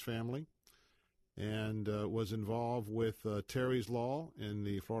Terry's family, and was involved with Terry's Law in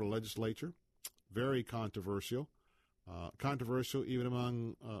the Florida legislature. Very controversial. Controversial even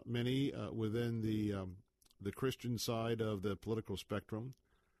among many within the Christian side of the political spectrum.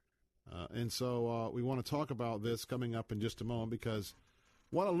 And so we want to talk about this coming up in just a moment, because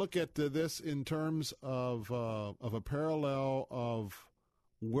I want to look at this in terms of a parallel of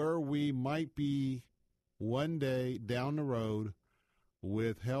where we might be one day down the road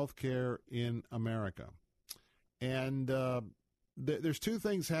with health care in America. And there's two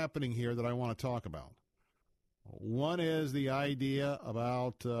things happening here that I want to talk about. One is the idea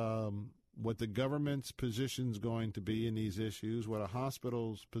about what the government's position is going to be in these issues, what a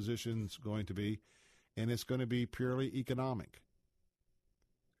hospital's position is going to be, and it's going to be purely economic.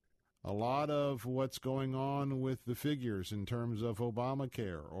 A lot of what's going on with the figures in terms of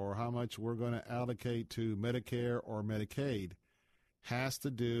Obamacare or how much we're going to allocate to Medicare or Medicaid has to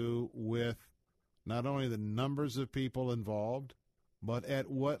do with not only the numbers of people involved, but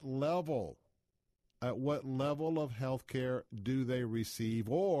at what level of health care do they receive,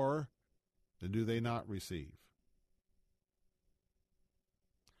 or do they not receive?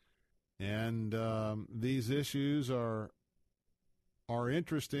 And these issues are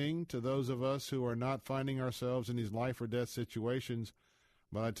interesting to those of us who are not finding ourselves in these life or death situations.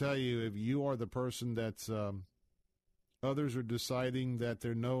 But I tell you, if you are the person that's others are deciding that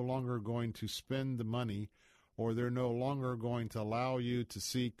they're no longer going to spend the money, or they're no longer going to allow you to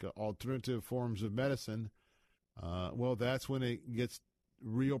seek alternative forms of medicine, well, that's when it gets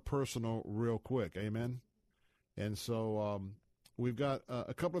real personal real quick. Amen? And so we've got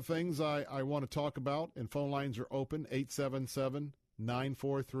a couple of things I want to talk about, and phone lines are open,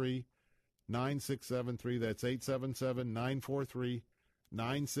 877-943-9673. That's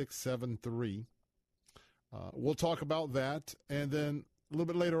 877-943-9673. We'll talk about that. And then a little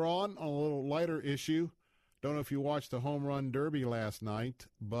bit later on a little lighter issue, don't know if you watched the Home Run Derby last night,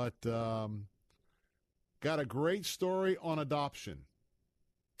 but got a great story on adoption.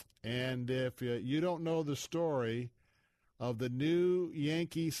 And if you don't know the story of the new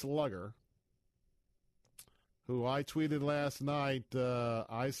Yankee slugger, who I tweeted last night,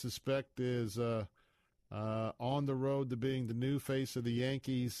 I suspect is on the road to being the new face of the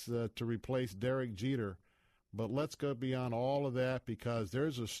Yankees to replace Derek Jeter. But let's go beyond all of that because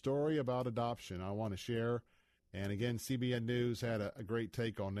there's a story about adoption I want to share. And again, CBN News had a great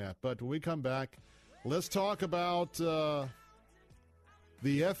take on that. But when we come back, let's talk about the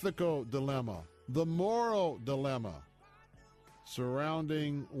ethical dilemma, the moral dilemma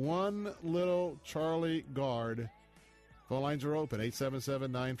surrounding one little Charlie Gard. Phone lines are open,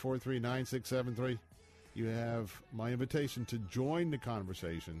 877-943-9673. You have my invitation to join the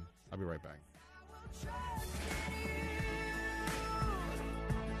conversation. I'll be right back.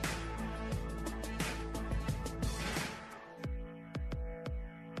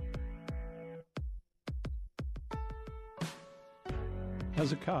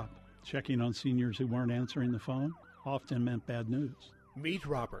 As a cop, checking on seniors who weren't answering the phone often meant bad news. Meet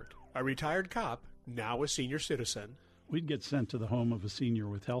Robert, a retired cop, now a senior citizen. We'd get sent to the home of a senior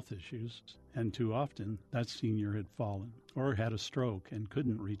with health issues, and too often that senior had fallen or had a stroke and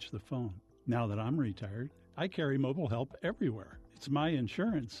couldn't reach the phone. Now that I'm retired, I carry mobile help everywhere. It's my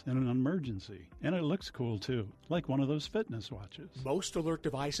insurance in an emergency, and it looks cool too, like one of those fitness watches. Most alert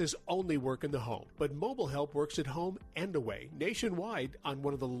devices only work in the home, but mobile help works at home and away, nationwide on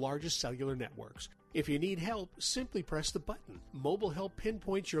one of the largest cellular networks. If you need help, simply press the button. Mobile help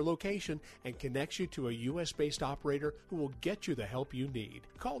pinpoints your location and connects you to a U.S.-based operator who will get you the help you need.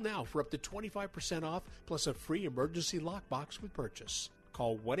 Call now for up to 25% off plus a free emergency lockbox with purchase.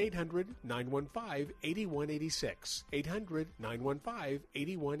 Call 1-800-915-8186.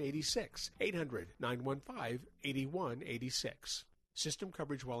 800-915-8186. 800-915-8186. System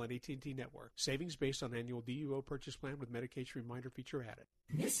coverage while on AT&T network. Savings based on annual DUO purchase plan with medication reminder feature added.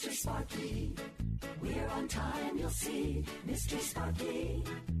 Mr. Sparky, we're on time, you'll see. Mr. Sparky,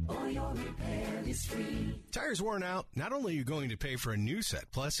 or your repair is free. Tires worn out? Not only are you going to pay for a new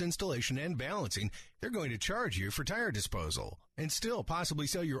set plus installation and balancing, they're going to charge you for tire disposal and still possibly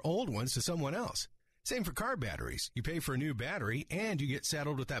sell your old ones to someone else. Same for car batteries. You pay for a new battery and you get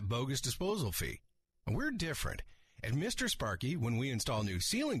saddled with that bogus disposal fee. And we're different. At Mr. Sparky, when we install new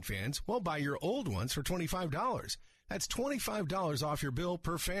ceiling fans, we'll buy your old ones for $25. That's $25 off your bill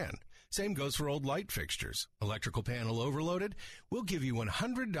per fan. Same goes for old light fixtures. Electrical panel overloaded? We'll give you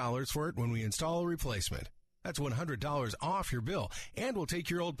 $100 for it when we install a replacement. That's $100 off your bill, and we'll take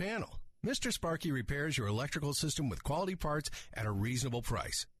your old panel. Mr. Sparky repairs your electrical system with quality parts at a reasonable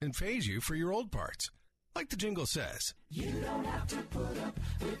price and pays you for your old parts. Like the jingle says. You don't have to put up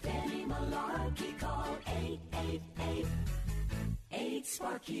with any malarkey. Call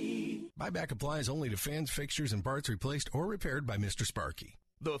 888-8-SPARKY. Buyback applies only to fans, fixtures, and parts replaced or repaired by Mr. Sparky.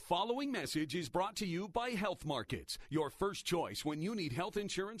 The following message is brought to you by Health Markets, your first choice when you need health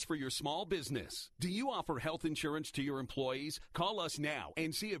insurance for your small business. Do you offer health insurance to your employees? Call us now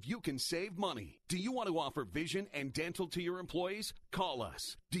and see if you can save money. Do you want to offer vision and dental to your employees? Call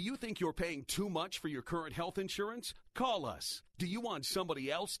us. Do you think you're paying too much for your current health insurance? Call us. Do you want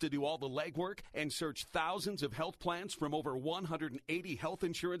somebody else to do all the legwork and search thousands of health plans from over 180 health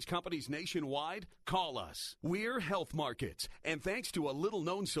insurance companies nationwide? Call us. We're Health Markets, and thanks to a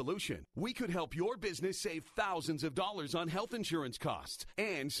little-known solution, we could help your business save thousands of dollars on health insurance costs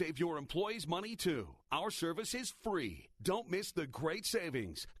and save your employees money, too. Our service is free. Don't miss the great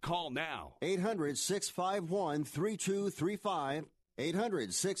savings. Call now. 800-651-3235.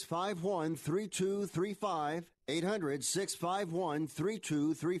 800-651-3235.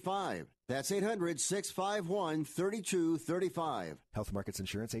 800-651-3235. That's 800-651-3235. Health Markets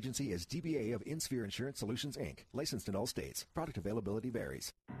Insurance Agency is DBA of InSphere Insurance Solutions, Inc., licensed in all states. Product availability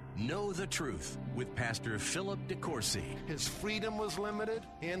varies. Know the Truth with Pastor Philip DeCourcy. His freedom was limited.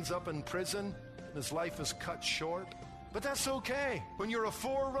 He ends up in prison. His life is cut short. But that's okay. When you're a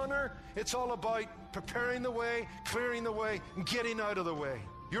forerunner, it's all about preparing the way, clearing the way, and getting out of the way.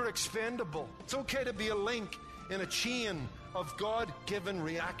 You're expendable. It's okay to be a link in a chain of God-given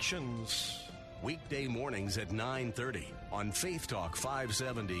reactions. Weekday mornings at 9:30 on Faith Talk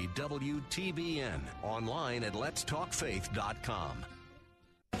 570 WTBN. Online at letstalkfaith.com.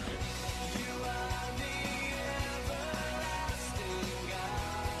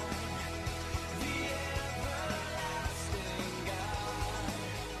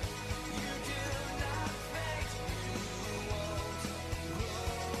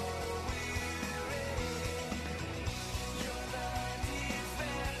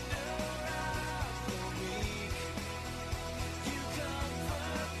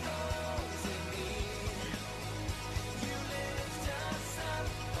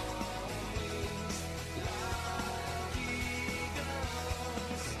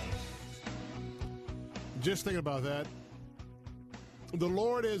 just thinking about that. The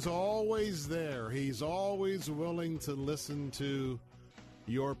Lord is always there. He's always willing to listen to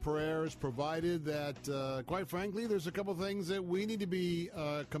your prayers, provided that, quite frankly, there's a couple things that we need to be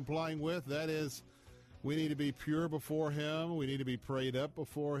complying with. That is, we need to be pure before Him. We need to be prayed up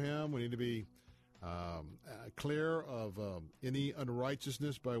before Him. We need to be clear of any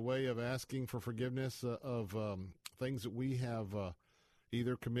unrighteousness by way of asking for forgiveness of things that we have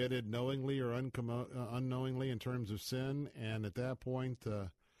either committed knowingly or unknowingly in terms of sin. And at that point,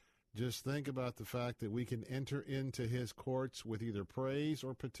 just think about the fact that we can enter into His courts with either praise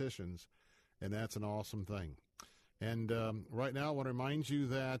or petitions, and that's an awesome thing. And right now, I want to remind you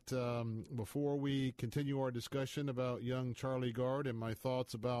that before we continue our discussion about young Charlie Gard and my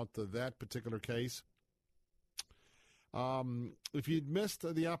thoughts about that particular case, if you'd missed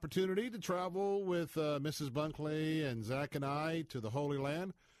the opportunity to travel with Mrs. Bunkley and Zach and I to the Holy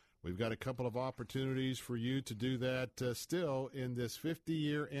Land, we've got a couple of opportunities for you to do that still in this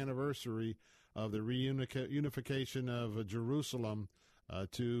 50-year anniversary of the reunification of Jerusalem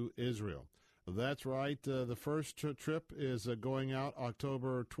to Israel. That's right. The first trip is going out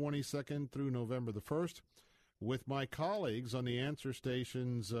October 22nd through November the 1st with my colleagues on the answer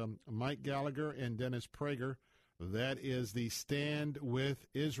stations, Mike Gallagher and Dennis Prager. That is the Stand with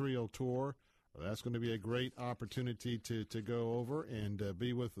Israel tour. That's going to be a great opportunity to go over and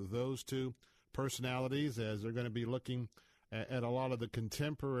be with those two personalities as they're going to be looking at a lot of the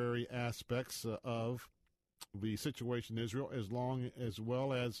contemporary aspects of the situation in Israel, as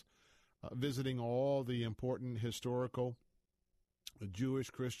well as visiting all the important historical Jewish,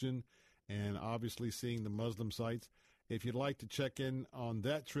 Christian, and obviously seeing the Muslim sites. If you'd like to check in on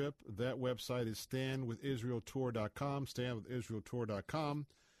that trip, that website is standwithisraeltour.com, standwithisraeltour.com.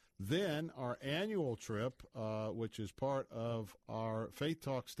 Then our annual trip, which is part of our Faith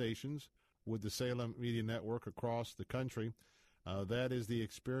Talk stations with the Salem Media Network across the country, that is the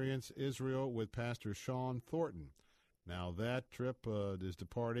Experience Israel with Pastor Sean Thornton. Now, that trip is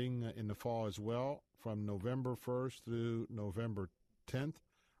departing in the fall as well from November 1st through November 10th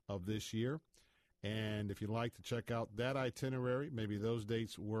of this year. And if you'd like to check out that itinerary, maybe those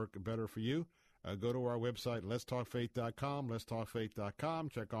dates work better for you, go to our website, letstalkfaith.com, letstalkfaith.com.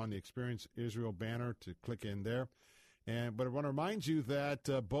 Check on the Experience Israel banner to click in there. But I want to remind you that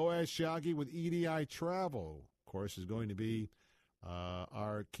Boaz Shagi with EDI Travel, of course, is going to be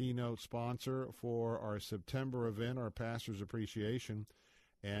our keynote sponsor for our September event, our Pastor's Appreciation.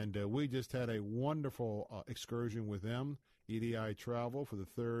 And we just had a wonderful excursion with them. EDI Travel, for the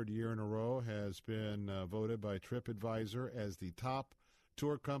third year in a row, has been voted by TripAdvisor as the top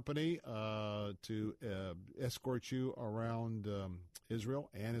tour company to escort you around Israel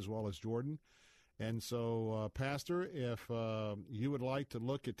and as well as Jordan. And so, Pastor, if you would like to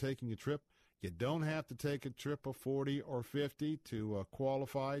look at taking a trip, you don't have to take a trip of 40 or 50 to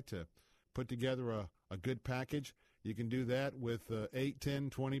qualify to put together a good package. You can do that with 8,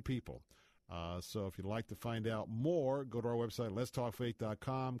 10, 20 people. So if you'd like to find out more, go to our website,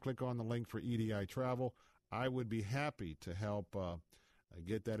 letstalkfaith.com, click on the link for EDI Travel. I would be happy to help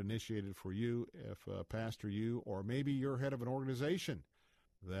get that initiated for you if, Pastor, you or maybe you're head of an organization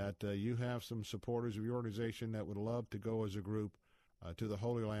that you have some supporters of your organization that would love to go as a group to the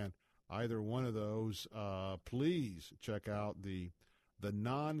Holy Land. Either one of those, please check out the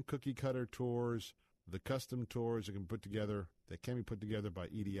non-cookie cutter tours, the custom tours that can be put together by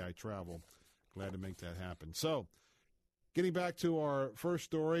EDI Travel. Glad to make that happen. So, getting back to our first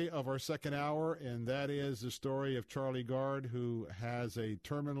story of our second hour, and that is the story of Charlie Gard, who has a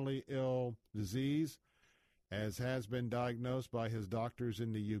terminally ill disease, as has been diagnosed by his doctors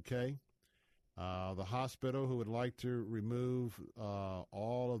in the UK. The hospital, who would like to remove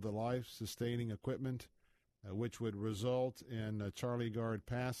all of the life-sustaining equipment, which would result in Charlie Gard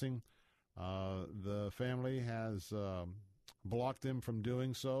passing. The family has blocked him from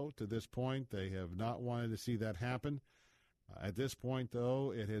doing so to this point. They have not wanted to see that happen. At this point,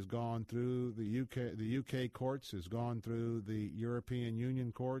 though, it has gone through the UK courts, has gone through the European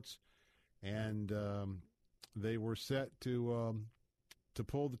Union courts, and they were set to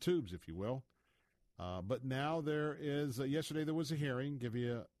pull the tubes, if you will. But now there is, yesterday there was a hearing, give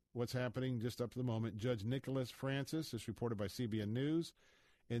you what's happening just up to the moment. Judge Nicholas Francis, as reported by CBN News,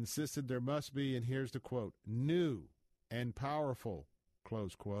 insisted there must be, and here's the quote, new and powerful,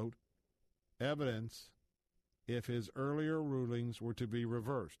 close quote, evidence if his earlier rulings were to be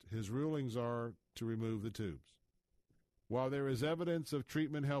reversed. His rulings are to remove the tubes. While there is evidence of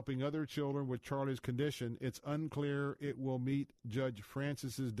treatment helping other children with Charlie's condition, it's unclear it will meet Judge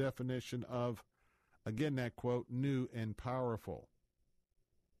Francis's definition of, again, that quote, new and powerful.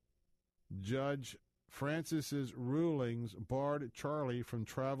 Judge Francis's rulings barred Charlie from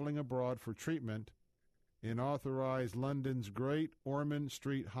traveling abroad for treatment and authorized London's Great Ormond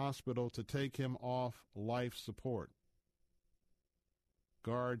Street Hospital to take him off life support.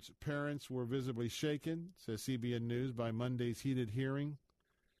 Guard's parents were visibly shaken, says CBN News, by Monday's heated hearing.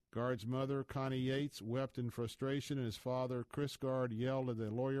 Guard's mother, Connie Yates, wept in frustration, and his father, Chris Guard, yelled at the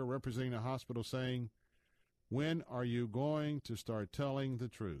lawyer representing the hospital, saying, "When are you going to start telling the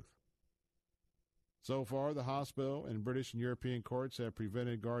truth?" So far, the hospital and British and European courts have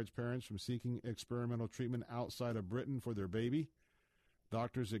prevented Guard's parents from seeking experimental treatment outside of Britain for their baby.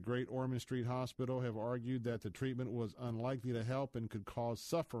 Doctors at Great Ormond Street Hospital have argued that the treatment was unlikely to help and could cause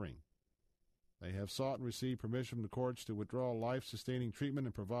suffering. They have sought and received permission from the courts to withdraw life-sustaining treatment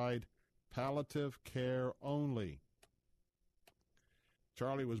and provide palliative care only.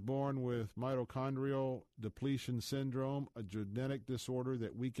 Charlie was born with mitochondrial depletion syndrome, a genetic disorder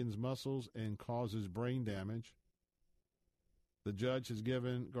that weakens muscles and causes brain damage. The judge has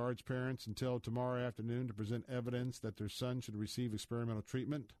given Guard's parents until tomorrow afternoon to present evidence that their son should receive experimental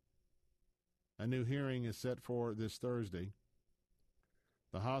treatment. A new hearing is set for this Thursday.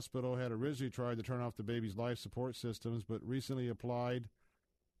 The hospital had originally tried to turn off the baby's life support systems, but recently applied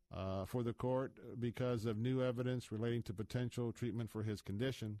for the court because of new evidence relating to potential treatment for his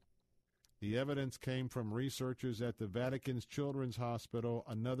condition. The evidence came from researchers at the Vatican's Children's Hospital,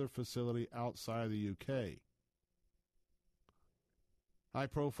 another facility outside the UK.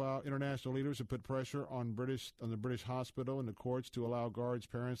 High-profile international leaders have put pressure on the British hospital and the courts to allow Guard's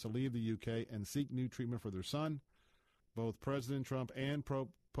parents to leave the UK and seek new treatment for their son. Both President Trump and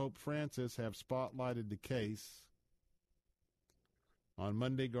Pope Francis have spotlighted the case. On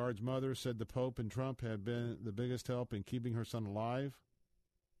Monday, Guard's mother said the Pope and Trump had been the biggest help in keeping her son alive.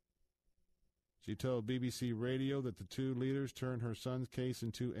 She told BBC Radio that the two leaders turned her son's case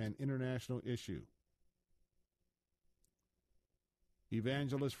into an international issue.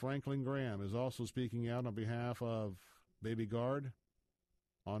 Evangelist Franklin Graham is also speaking out on behalf of baby Guard.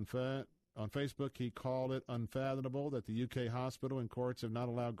 On Facebook, he called it unfathomable that the UK hospital and courts have not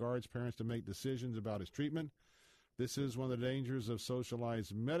allowed Guard's parents to make decisions about his treatment. This is one of the dangers of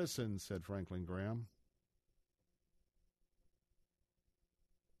socialized medicine, said Franklin Graham.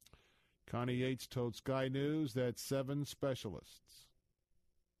 Connie Yates told Sky News that 7 specialists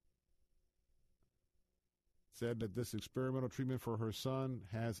said that this experimental treatment for her son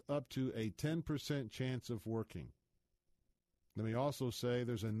has up to a 10% chance of working. Let me also say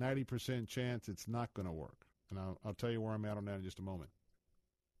there's a 90% chance it's not going to work. And I'll tell you where I'm at on that in just a moment.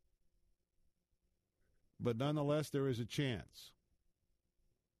 But nonetheless, there is a chance.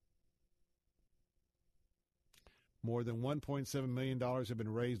 More than $1.7 million have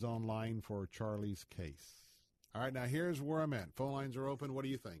been raised online for Charlie's case. All right, now here's where I'm at. Phone lines are open. What do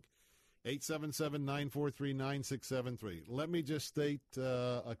you think? 877-943-9673. Let me just state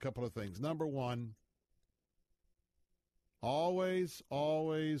a couple of things. Number one, always,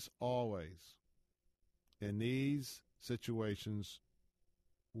 always, always, in these situations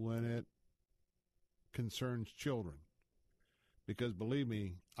when it concerns children, because believe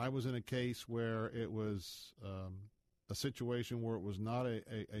me, I was in a case where it was a situation where it was not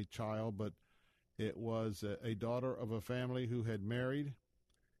a child, but it was a daughter of a family who had married.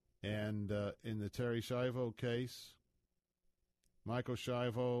 And in the Terry Schiavo case, Michael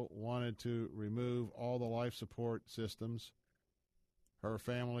Schiavo wanted to remove all the life support systems. Her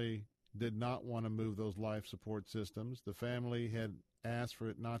family did not want to move those life support systems. The family had asked for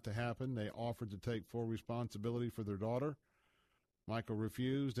it not to happen. They offered to take full responsibility for their daughter. Michael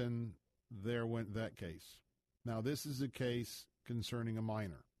refused, and there went that case. Now, this is a case concerning a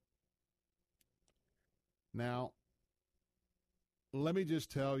minor. Now, let me just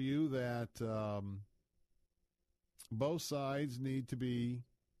tell you that both sides need to be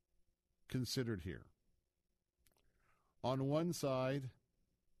considered here. On one side,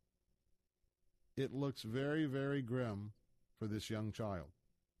 it looks very, very grim for this young child.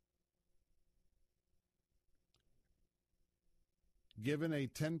 Given a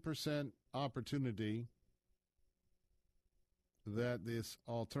 10% opportunity that this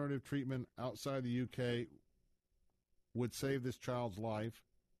alternative treatment outside the UK would save this child's life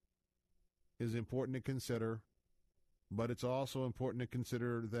is important to consider, but it's also important to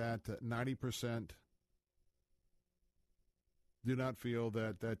consider that 90% do not feel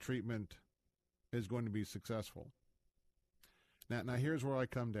that that treatment is going to be successful. Now here's where I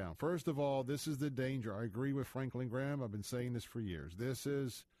come down. First of all, this is the danger. I agree with Franklin Graham. I've been saying this for years. This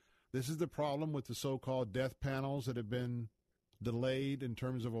is the problem with the so-called death panels that have been delayed in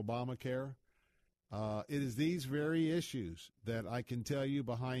terms of Obamacare. It is these very issues that I can tell you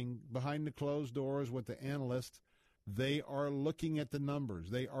behind the closed doors with the analysts, they are looking at the numbers.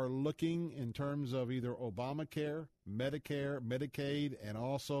 They are looking in terms of either Obamacare, Medicare, Medicaid, and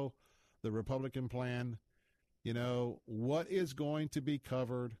also the Republican plan. You know, what is going to be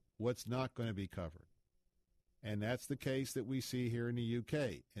covered, what's not going to be covered. And that's the case that we see here in the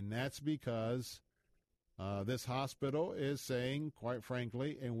UK. And that's because this hospital is saying, quite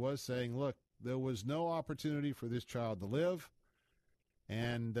frankly, and was saying, look, there was no opportunity for this child to live,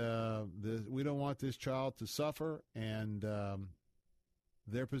 and we don't want this child to suffer, and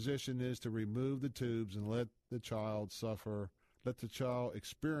their position is to remove the tubes and let the child suffer, let the child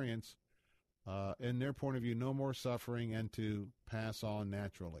experience, in their point of view, no more suffering and to pass on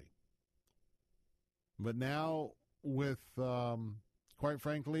naturally. But now with, quite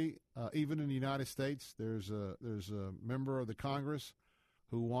frankly, even in the United States, there's a member of the Congress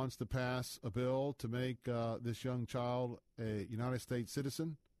who wants to pass a bill to make this young child a United States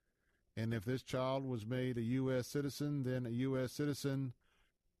citizen. And if this child was made a U.S. citizen, then a U.S. citizen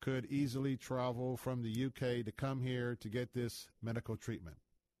could easily travel from the U.K. to come here to get this medical treatment.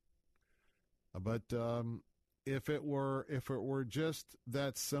 But if it were just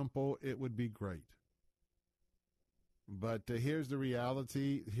that simple, it would be great. But here's the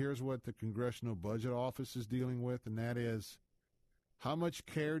reality. Here's what the Congressional Budget Office is dealing with, and that is, how much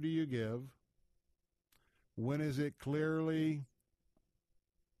care do you give? When is it clearly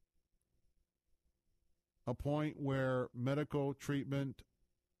a point where medical treatment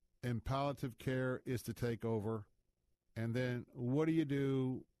and palliative care is to take over? And then what do you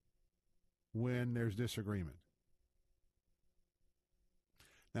do when there's disagreement?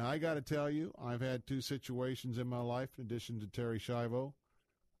 Now, I got to tell you, I've had two situations in my life, in addition to Terry Schiavo.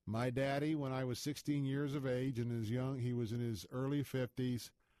 My daddy, when I was 16 years of age and he was in his early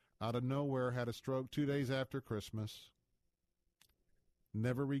 50s, out of nowhere had a stroke 2 days after Christmas,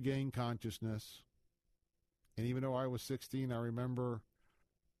 never regained consciousness. And even though I was 16, I remember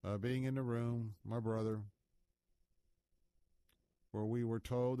being in the room, my brother, where we were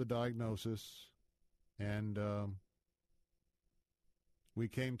told the diagnosis, and we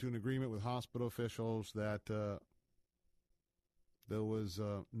came to an agreement with hospital officials that there was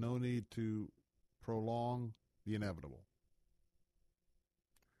no need to prolong the inevitable.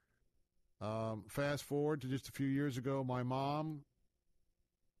 Fast forward to just a few years ago, my mom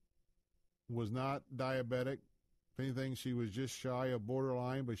was not diabetic. If anything, she was just shy of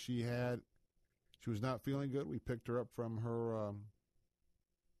borderline, but she was not feeling good. We picked her up from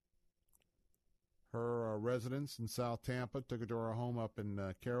her residence in South Tampa, took her to our home up in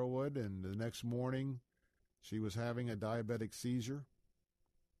Carrollwood, and the next morning she was having a diabetic seizure.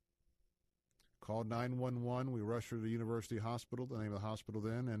 Called 911. We rushed her to the University Hospital, the name of the hospital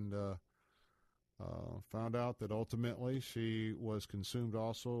then, and found out that ultimately she was consumed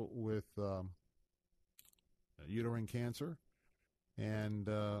also with uterine cancer. And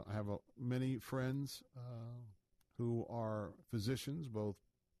I have many friends who are physicians, both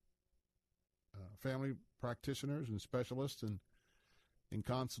family practitioners and specialists, and in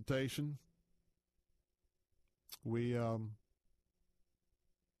consultation, we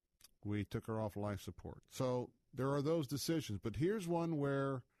took her off life support. So there are those decisions. But here's one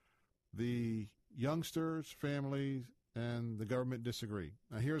where the youngsters, families, and the government disagree.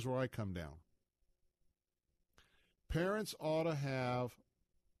 Now, here's where I come down. Parents ought to have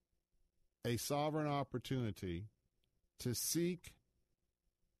a sovereign opportunity to seek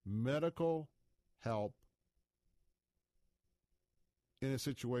medical help in a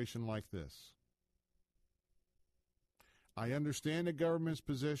situation like this. I understand the government's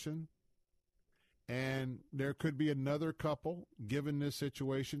position, and there could be another couple, given this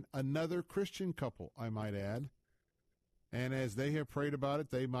situation, another Christian couple, I might add, and as they have prayed about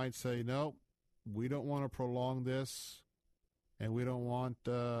it, they might say, no, we don't want to prolong this, and we don't want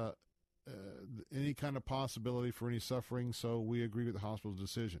any kind of possibility for any suffering, so we agree with the hospital's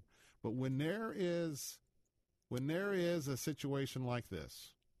decision. But when there is a situation like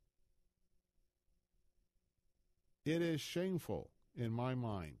this, it is shameful, in my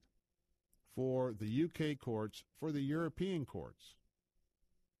mind, for the UK courts, for the European courts,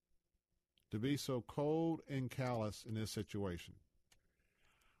 to be so cold and callous in this situation.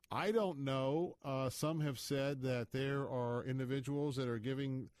 I don't know. Some have said that there are individuals that are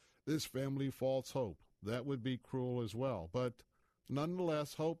giving this family false hope. That would be cruel as well. But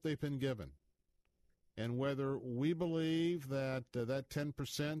nonetheless, hope they've been given. And whether we believe that that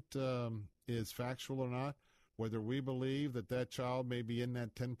 10% is factual or not, whether we believe that that child may be in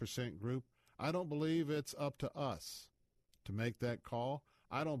that 10% group, I don't believe it's up to us to make that call.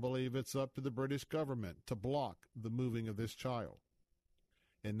 I don't believe it's up to the British government to block the moving of this child.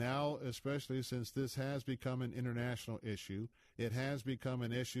 And now, especially since this has become an international issue, it has become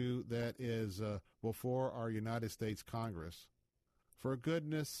an issue that is before our United States Congress. For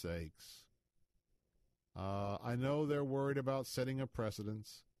goodness sakes. I know they're worried about setting a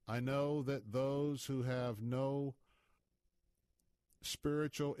precedence. I know that those who have no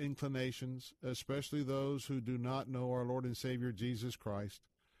spiritual inclinations, especially those who do not know our Lord and Savior Jesus Christ,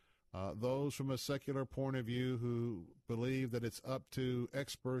 those from a secular point of view who believe that it's up to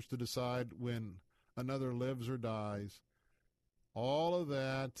experts to decide when another lives or dies, all of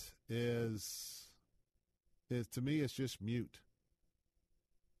that is to me, it's just mute.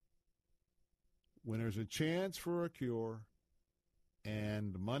 When there's a chance for a cure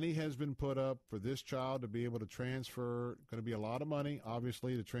and money has been put up for this child to be able to transfer, going to be a lot of money,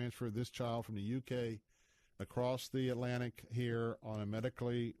 obviously, to transfer this child from the UK across the Atlantic here on a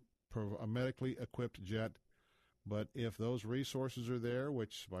medically equipped jet. But if those resources are there,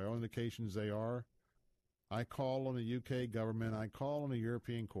 which by all indications they are, I call on the UK government, I call on the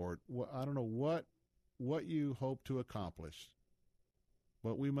European court. I don't know what you hope to accomplish,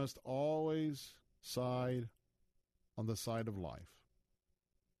 but we must always side on the side of life,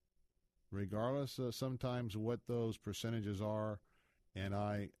 regardless of sometimes what those percentages are. And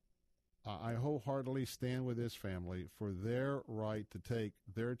I wholeheartedly stand with this family for their right to take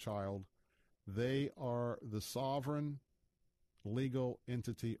their child. They are the sovereign legal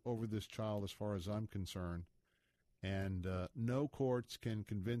entity over this child as far as I'm concerned. And no courts can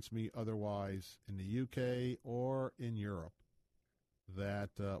convince me otherwise in the UK or in Europe that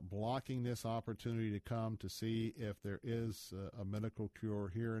blocking this opportunity to come to see if there is a medical cure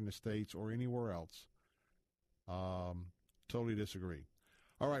here in the States or anywhere else, totally disagree.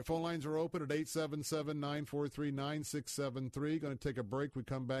 All right, phone lines are open at 877-943-9673. Going to take a break. We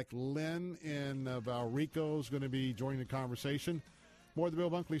come back. Lynn in Valrico is going to be joining the conversation. More of the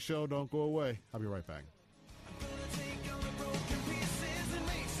Bill Bunkley Show. Don't go away. I'll be right back.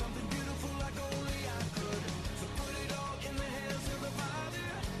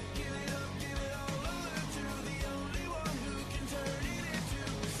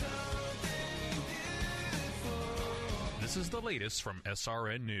 This is the latest from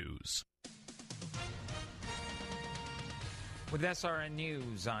SRN News. With SRN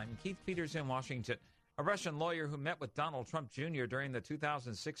News, I'm Keith Peters in Washington. A Russian lawyer who met with Donald Trump Jr. during the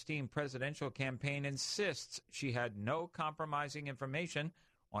 2016 presidential campaign insists she had no compromising information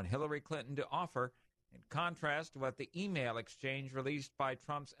on Hillary Clinton to offer, in contrast to what the email exchange released by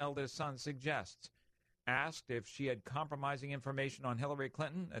Trump's eldest son suggests. Asked if she had compromising information on Hillary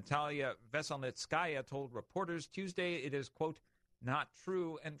Clinton, Natalia Veselnitskaya told reporters Tuesday it is, quote, not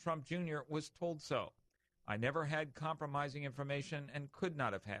true, and Trump Jr. was told so. I never had compromising information and could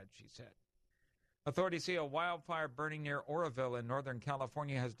not have had, she said. Authorities say a wildfire burning near Oroville in Northern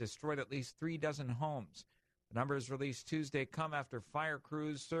California has destroyed at least 36 homes. The numbers released Tuesday come after fire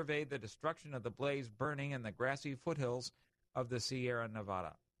crews surveyed the destruction of the blaze burning in the grassy foothills of the Sierra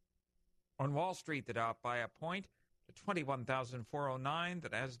Nevada. On Wall Street, the Dow by a point to 21,409. The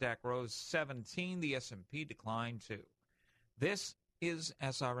Nasdaq rose 17. The S&P declined 2. This is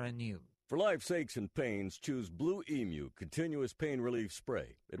SRN News. For life's aches and pains, choose Blue Emu Continuous Pain Relief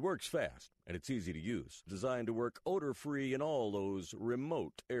Spray. It works fast, and it's easy to use. Designed to work odor-free in all those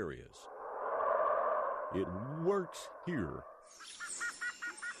remote areas. It works here.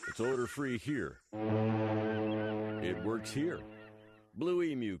 It's odor-free here. It works here. Blue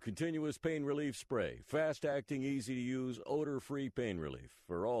Emu Continuous Pain Relief Spray. Fast-acting, easy-to-use, odor-free pain relief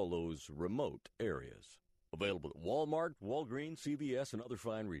for all those remote areas. Available at Walmart, Walgreens, CVS, and other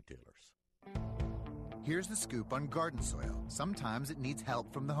fine retailers. Here's the scoop on garden soil. Sometimes it needs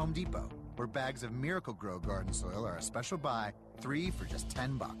help from the Home Depot, where bags of Miracle-Gro garden soil are a special buy, 3 for just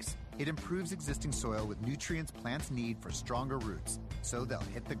 $10. It improves existing soil with nutrients plants need for stronger roots, so they'll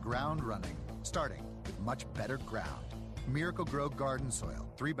hit the ground running, starting with much better ground. Miracle-Gro garden soil,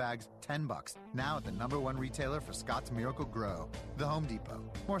 3 bags, $10. Now at the #1 retailer for Scott's Miracle-Gro, the Home Depot.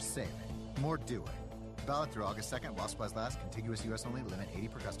 More saving, more doing. Valid through August 2nd while supplies last. Contiguous U.S. only. Limit 80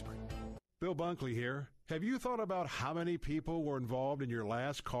 per customer. Bill Bunkley here. Have you thought about how many people were involved in your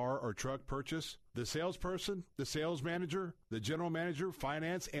last car or truck purchase? The salesperson, the sales manager, the general manager,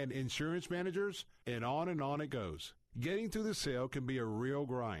 finance and insurance managers, and on it goes. Getting through the sale can be a real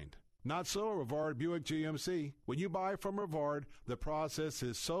grind. Not so Rivard Buick GMC. When you buy from Rivard, the process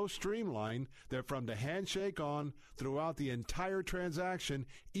is so streamlined that from the handshake on throughout the entire transaction,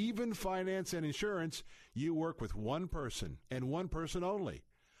 even finance and insurance, you work with one person and one person only.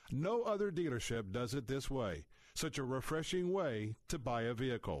 No other dealership does it this way. such a refreshing way to buy a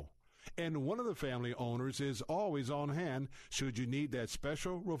vehicle. And one of the family owners is always on hand should you need that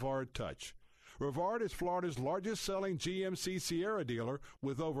special Rivard touch. Rivard is Florida's largest selling GMC Sierra dealer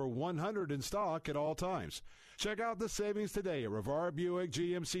with over 100 in stock at all times. Check out the savings today at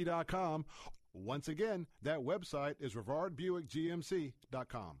RivardBuickGMC.com. Once again, that website is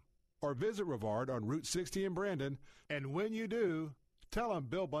RivardBuickGMC.com. Or visit Rivard on Route 60 in Brandon. And when you do, tell them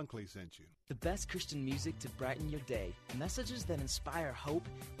Bill Bunkley sent you. The best Christian music to brighten your day. Messages that inspire hope,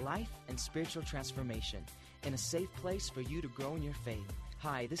 life, and spiritual transformation. In a safe place for you to grow in your faith.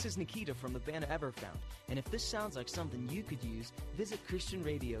 Hi, this is Nikita from the band Everfound, and if this sounds like something you could use, visit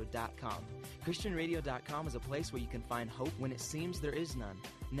ChristianRadio.com. ChristianRadio.com is a place where you can find hope when it seems there is none.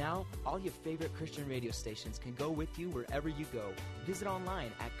 Now, all your favorite Christian radio stations can go with you wherever you go. Visit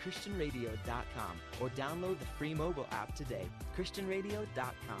online at ChristianRadio.com or download the free mobile app today.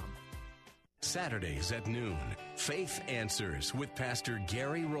 ChristianRadio.com. Saturdays at noon, Faith Answers with Pastor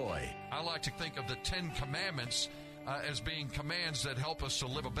Gary Roy. I like to think of the 10 Commandments as being commands that help us to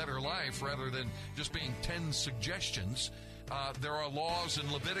live a better life rather than just being 10 suggestions. There are laws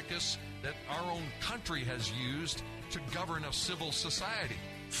in Leviticus that our own country has used to govern a civil society.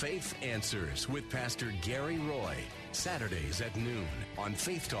 Faith Answers with Pastor Gary Roy. Saturdays at noon on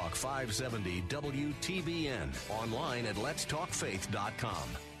Faith Talk 570 WTBN. Online at letstalkfaith.com.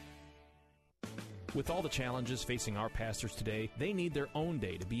 With all the challenges facing our pastors today, they need their own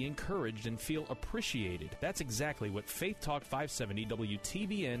day to be encouraged and feel appreciated. That's exactly what Faith Talk 570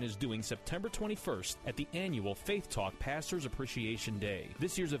 WTBN is doing September 21st at the annual Faith Talk Pastors Appreciation Day.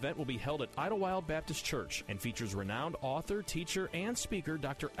 This year's event will be held at Idlewild Baptist Church and features renowned author, teacher, and speaker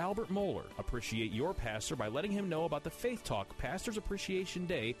Dr. Albert Mohler. Appreciate your pastor by letting him know about the Faith Talk Pastors Appreciation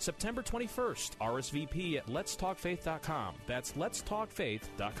Day, September 21st. RSVP at letstalkfaith.com. That's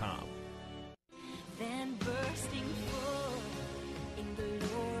letstalkfaith.com. Then bursting forth in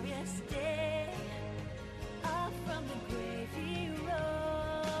glorious day, up from the grave he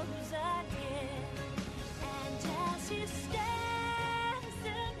rose again, and as he stands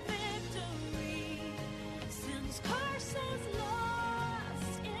in victory, sin's curse has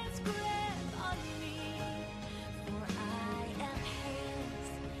lost its grip on me, for I am his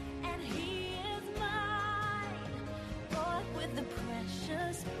and he is mine, bought with the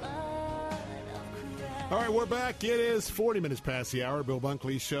precious blood. All right, we're back. It is 40 minutes past the hour, Bill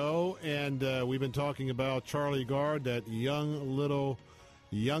Bunkley Show, and we've been talking about Charlie Gard, that young little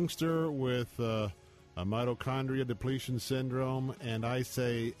youngster with a mitochondria depletion syndrome, and I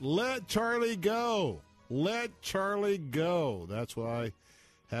say, let Charlie go. Let Charlie go. That's what I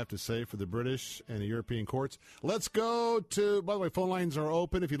have to say for the British and the European courts. Let's go to, by the way, phone lines are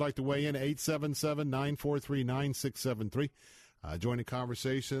open if you'd like to weigh in, 877-943-9673. Join the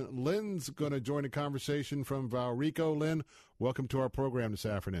conversation. Lynn's going to join the conversation from Valrico. Lynn, welcome to our program this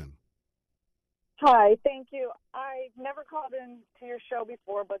afternoon. Hi, thank you. I've never called in to your show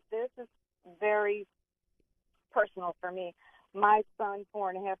before, but this is very personal for me. My son,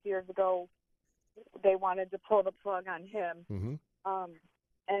 4.5 years ago, they wanted to pull the plug on him. Mm-hmm.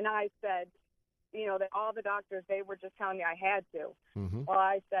 And I said, you know, that all the doctors, they were just telling me I had to. Mm-hmm. Well,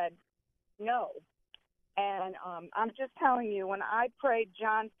 I said, no. And I'm just telling you, when I prayed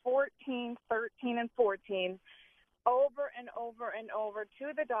John 14, 13, and 14 over and over and over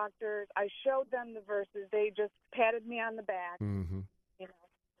to the doctors, I showed them the verses. They just patted me on the back, mm-hmm. you know.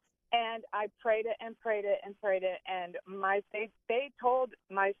 And I prayed it and prayed it and prayed it. And they told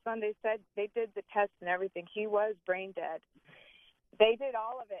my son, they said they did the test and everything. He was brain dead. They did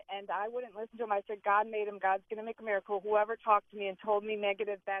all of it, and I wouldn't listen to him. I said, God made him. God's going to make a miracle. Whoever talked to me and told me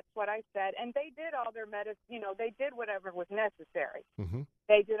negative, that's what I said. And they did all their they did whatever was necessary. Mm-hmm.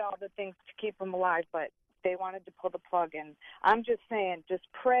 They did all the things to keep him alive, but they wanted to pull the plug in. I'm just saying,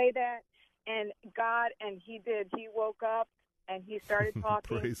 just pray that, and God, and he did. He woke up, and he started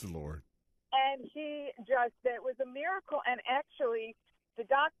talking. Praise the Lord. And it was a miracle, and actually, the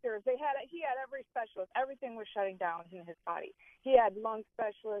doctors, he had every specialist. Everything was shutting down in his body. He had lung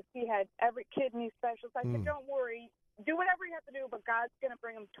specialists. He had every kidney specialist. I said, don't worry. Do whatever you have to do, but God's going to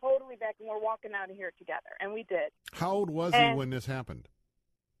bring him totally back, and we're walking out of here together. And we did. How old was he when this happened?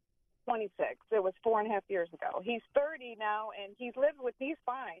 26. It was 4.5 years ago. He's 30 now, and he's lived with, he's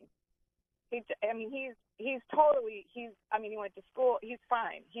fine. He went to school. He's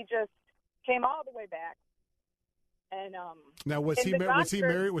fine. He just came all the way back. And now, was he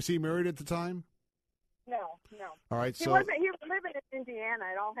married? Was he married at the time? No. All right, he was living in Indiana.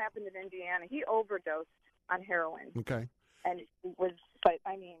 It all happened in Indiana. He overdosed on heroin. Okay. And he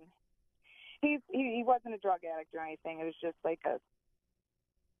wasn't a drug addict or anything. It was just like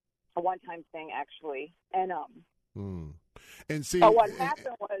a one-time thing, actually. And And see, but what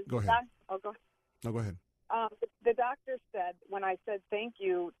happened was, go ahead. Go ahead. No, go ahead. The doctor said, when I said thank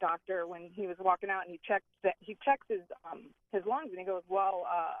you, doctor, when he was walking out and he checks his lungs, and he goes, well,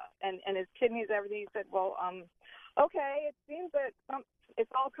 and his kidneys, everything. He said, well, okay, it seems that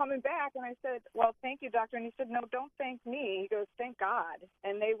it's all coming back. And I said, well, thank you, doctor. And he said, no, don't thank me. He goes, thank God.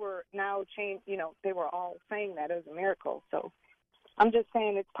 And they were now changed. You know, they were all saying that as a miracle. So I'm just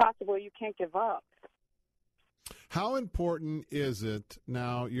saying it's possible. You can't give up. How important is it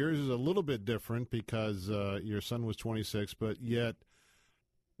now? Yours is a little bit different because your son was 26, but yet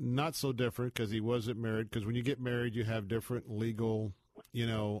not so different because he wasn't married. Because when you get married, you have different legal,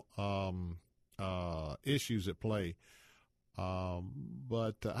 issues at play.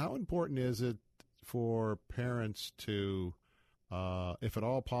 But how important is it for parents to, if at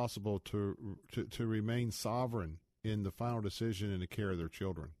all possible, to remain sovereign in the final decision in the care of their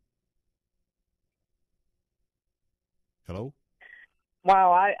children? Hello?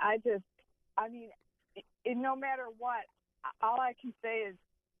 Wow, no matter what, all I can say is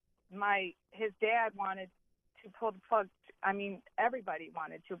his dad wanted to pull the plug. I mean, everybody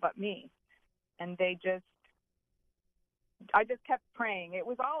wanted to but me. And I just kept praying. It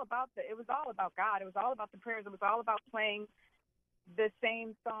was all about God. It was all about the prayers. It was all about playing the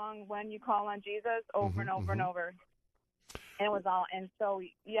same song, When You Call on Jesus, over and over and over. And it was all, and so,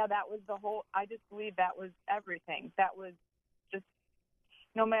 yeah, that was the whole, I just believe that was everything. That was just,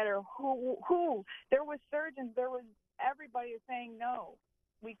 no matter who, there was surgeons, there was, everybody is saying, no,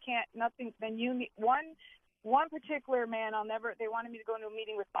 we can't, nothing, then you need, one particular man, they wanted me to go into a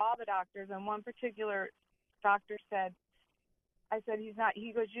meeting with all the doctors, and one particular doctor said,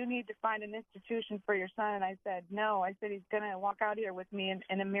 he goes, you need to find an institution for your son. And I said, no. I said, he's going to walk out here with me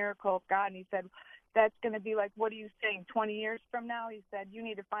in a miracle of God. And he said, that's going to be like, what are you saying, 20 years from now? He said, you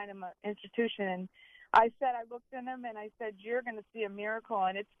need to find him an institution. And I said, I looked at him and I said, you're going to see a miracle,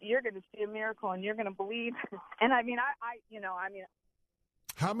 and you're going to see a miracle, and you're going to believe. And I mean,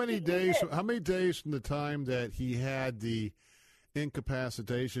 How many days from the time that he had the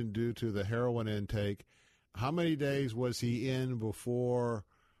incapacitation due to the heroin intake, how many days was he in before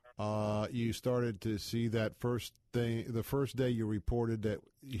you started to see that first thing, the first day you reported that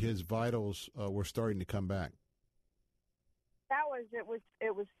his vitals were starting to come back?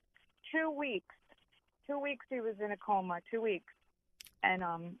 It was 2 weeks. 2 weeks he was in a coma, 2 weeks. And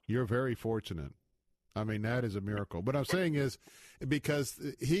You're very fortunate. I mean, that is a miracle. What I'm saying is, because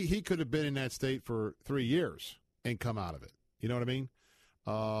he could have been in that state for 3 years and come out of it. You know what I mean?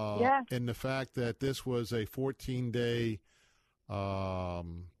 Yeah. And the fact that this was a 14-day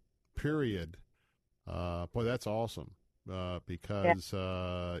period, boy, that's awesome. Because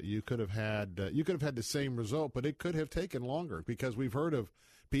you could have had the same result, but it could have taken longer, because we've heard of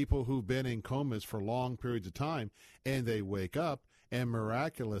people who've been in comas for long periods of time and they wake up, and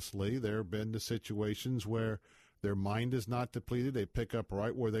miraculously there have been the situations where their mind is not depleted. They pick up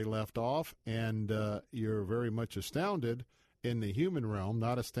right where they left off, and you're very much astounded in the human realm,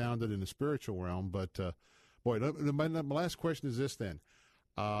 not astounded in the spiritual realm. But, boy, my last question is this then.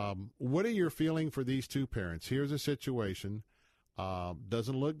 What are you feeling for these two parents? Here's a situation,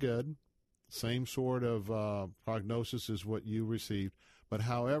 doesn't look good, same sort of prognosis as what you received, but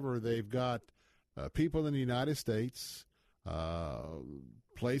however, they've got people in the United States,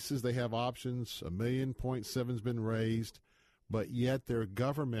 places they have options, 1.7 million has been raised, but yet their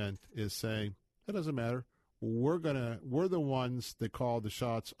government is saying, that doesn't matter. We're the ones that call the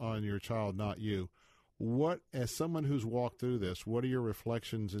shots on your child, not you. What, as someone who's walked through this, what are your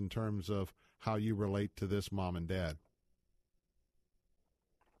reflections in terms of how you relate to this mom and dad?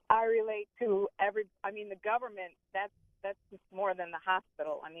 I relate to the government, that's just more than the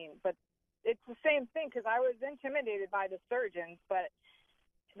hospital. But it's the same thing, because I was intimidated by the surgeons, but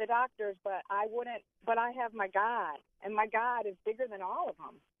the doctors, but I have my God, and my God is bigger than all of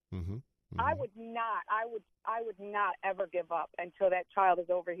them. Mm-hmm. I would not ever give up until that child is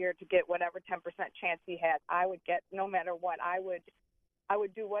over here to get whatever 10% chance he had. I would get, no matter what, I would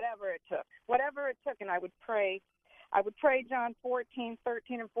do whatever it took, and I would pray John 14,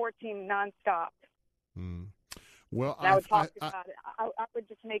 13, and 14 nonstop. Mm. Well, I would talk to God. I would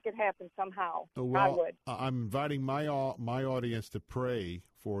just make it happen somehow. Well, I would. I'm inviting my audience to pray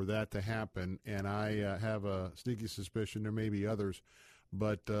for that to happen, and I have a sneaky suspicion there may be others,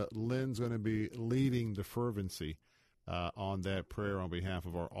 but Lynn's going to be leading the fervency on that prayer on behalf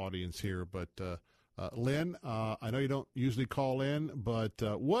of our audience here. But Lynn, I know you don't usually call in, but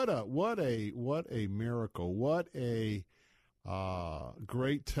what a miracle! What a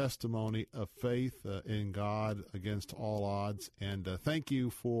Great testimony of faith in God against all odds. And thank you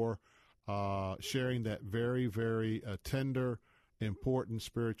for sharing that very, very tender, important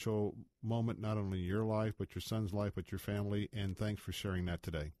spiritual moment, not only in your life, but your son's life, but your family. And thanks for sharing that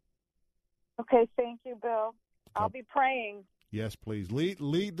today. Okay, thank you, Bill. I'll be praying. Yes, please.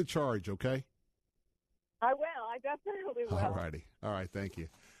 Lead the charge, okay? I will. I definitely will. All righty. All right, thank you.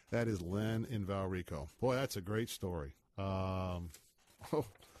 That is Lynn in Valrico. Boy, that's a great story.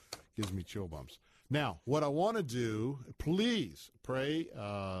 Gives me chill bumps. Now, what I want to do, please pray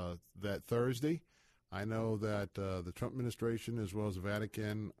that Thursday. I know that the Trump administration as well as the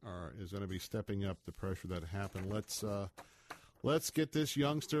Vatican is going to be stepping up the pressure that happened. Let's get this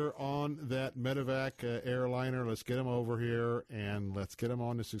youngster on that medevac airliner. Let's get him over here, and let's get him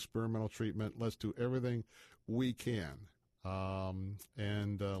on this experimental treatment. Let's do everything we can,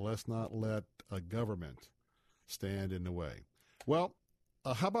 and let's not let a government stand in the way. Well,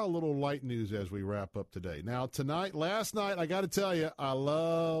 how about a little light news as we wrap up today? Now, last night, I got to tell you, I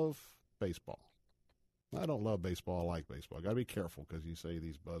love baseball. I don't love baseball. I like baseball. I got to be careful because you say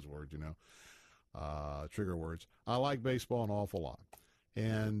these buzzwords, trigger words. I like baseball an awful lot.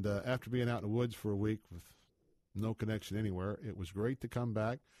 And after being out in the woods for a week with no connection anywhere, it was great to come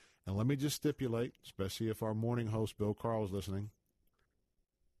back. And let me just stipulate, especially if our morning host, Bill Carl, is listening,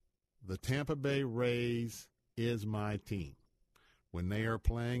 the Tampa Bay Rays is my team. When they are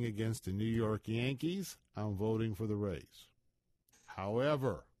playing against the New York Yankees, I'm voting for the Rays.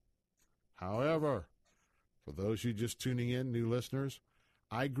 However, for those of you just tuning in, new listeners,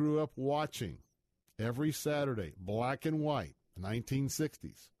 I grew up watching every Saturday, black and white,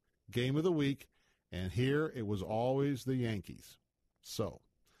 1960s, game of the week, and here it was always the Yankees. So,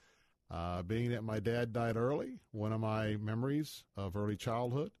 being that my dad died early, one of my memories of early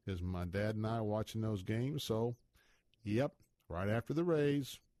childhood is my dad and I watching those games. So, yep, right after the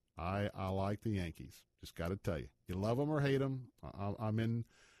Rays, I like the Yankees. Just got to tell you. You love them or hate them, I'm in,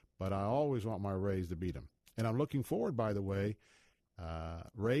 but I always want my Rays to beat them. And I'm looking forward, by the way,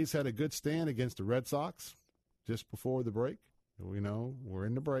 Rays had a good stand against the Red Sox just before the break. We're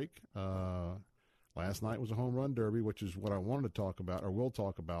in the break. Last night was a home run derby, which is what I wanted to talk about, or will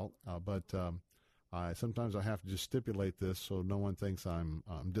talk about. But sometimes I have to just stipulate this so no one thinks I'm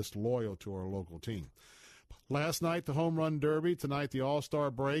disloyal to our local team. Last night, the home run derby. Tonight, the All-Star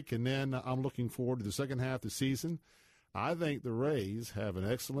break. And then I'm looking forward to the second half of the season. I think the Rays have an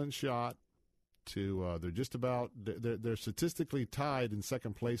excellent shot to they're statistically tied in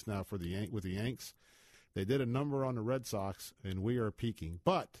second place now with the Yanks. They did a number on the Red Sox, and we are peaking.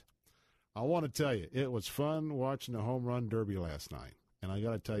 But I want to tell you, it was fun watching the home run derby last night, and I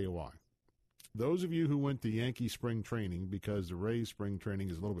got to tell you why. Those of you who went to Yankee spring training, because the Rays spring training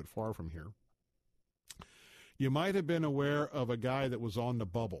is a little bit far from here, you might have been aware of a guy that was on the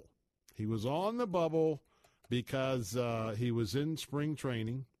bubble. He was on the bubble because he was in spring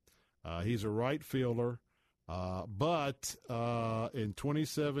training. He's a right fielder, but in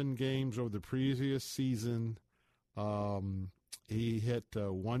 27 games over the previous season, he hit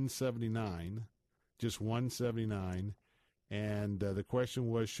 179, just 179. And the question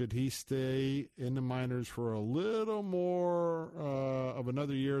was, should he stay in the minors for a little more of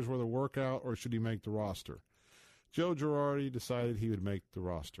another year's worth of workout, or should he make the roster? Joe Girardi decided he would make the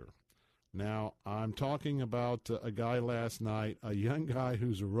roster. Now, I'm talking about a guy last night, a young guy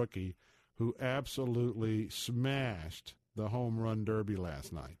who's a rookie, who absolutely smashed the home run derby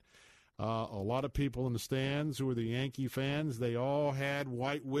last night. A lot of people in the stands who were the Yankee fans, they all had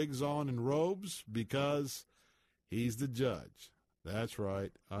white wigs on and robes because he's the judge. That's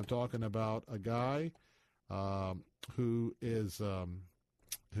right. I'm talking about a guy who's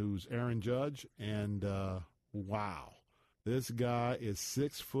Aaron Judge, and wow, this guy is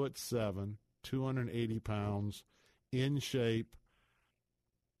 6'7", 280 pounds, in shape.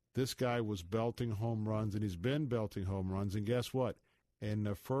 This guy was belting home runs, and he's been belting home runs. And guess what? In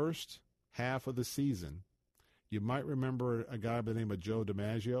the first half of the season, you might remember a guy by the name of Joe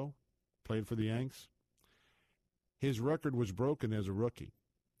DiMaggio, played for the Yanks. His record was broken as a rookie.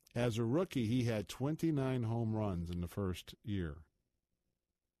 As a rookie, he had 29 home runs in the first year.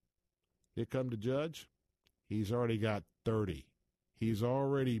 Here come the Judge. He's already got 30. He's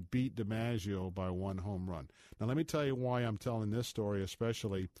already beat DiMaggio by one home run. Now, let me tell you why I'm telling this story,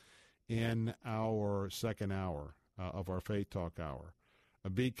 especially in our second hour of our Faith Talk Hour.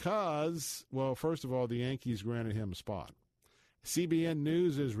 Because, well, first of all, the Yankees granted him a spot. CBN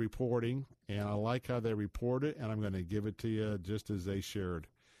News is reporting, and I like how they report it, and I'm going to give it to you just as they shared.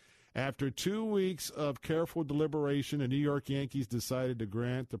 After 2 weeks of careful deliberation, the New York Yankees decided to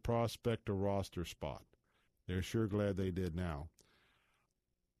grant the prospect a roster spot. They're sure glad they did now.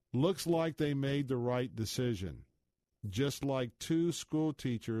 Looks like they made the right decision, just like 2 school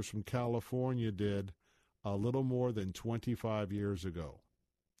teachers from California did a little more than 25 years ago.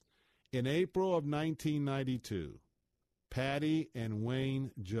 In April of 1992, Patty and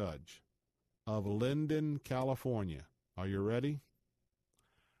Wayne Judge of Linden, California, are you ready?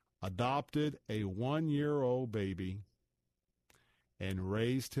 Adopted a 1-year-old baby and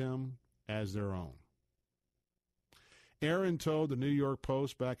raised him as their own. Aaron told the New York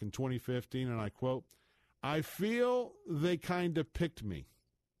Post back in 2015, and I quote, "I feel they kind of picked me.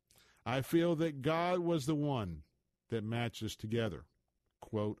 I feel that God was the one that matched us together,"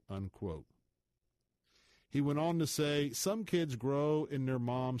 quote, unquote. He went on to say, "Some kids grow in their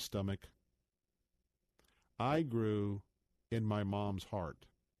mom's stomach. I grew in my mom's heart.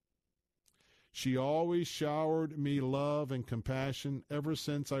 She always showered me love and compassion ever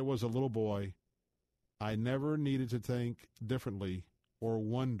since I was a little boy. I never needed to think differently or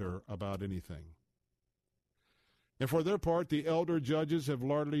wonder about anything." And for their part, the elder judges have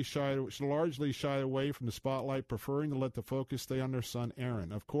largely shied away from the spotlight, preferring to let the focus stay on their son,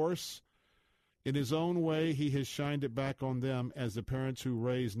 Aaron. Of course, in his own way, he has shined it back on them as the parents who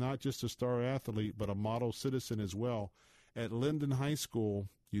raised not just a star athlete, but a model citizen as well. At Linden High School,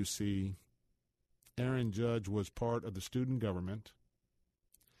 you see, Aaron Judge was part of the student government.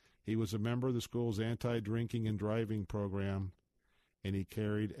 He was a member of the school's anti-drinking and driving program, and he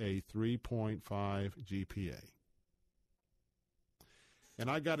carried a 3.5 GPA.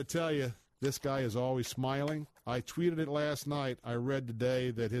 And I got to tell you, this guy is always smiling. I tweeted it last night. I read today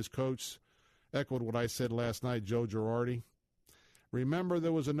that his coach echoed what I said last night, Joe Girardi. Remember,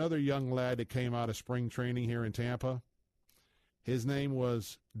 there was another young lad that came out of spring training here in Tampa? His name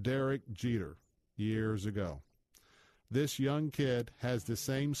was Derek Jeter years ago. This young kid has the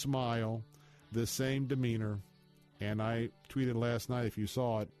same smile, the same demeanor, and I tweeted last night, if you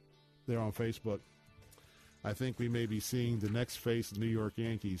saw it, there on Facebook, I think we may be seeing the next face of the New York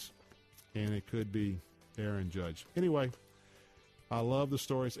Yankees, and it could be Aaron Judge. Anyway, I love the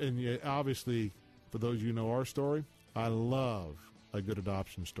stories, and obviously, for those of you who know our story, I love a good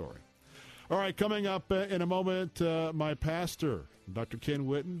adoption story. All right, coming up in a moment, my pastor, Dr. Ken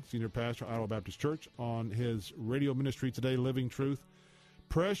Whitten, senior pastor at Iowa Baptist Church, on his radio ministry today, Living Truth.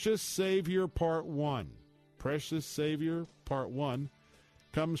 Precious Savior, Part 1. Precious Savior, Part 1,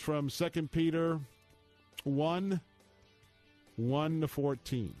 comes from 2 Peter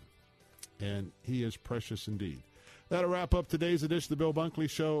 1:1-14. And he is precious indeed. That'll wrap up today's edition of the Bill Bunkley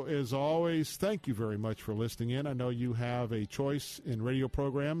Show. As always, thank you very much for listening in. I know you have a choice in radio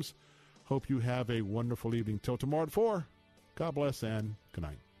programs. Hope you have a wonderful evening. Till tomorrow at 4. God bless and good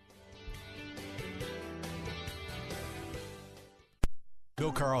night.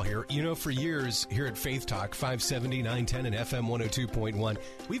 Bill Carl here. You know, for years here at Faith Talk 570, 910, and FM 102.1,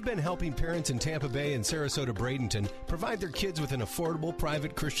 we've been helping parents in Tampa Bay and Sarasota Bradenton provide their kids with an affordable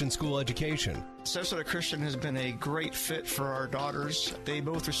private Christian school education. Sarasota Christian has been a great fit for our daughters. They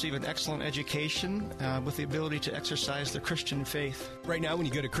both receive an excellent education with the ability to exercise their Christian faith. Right now, when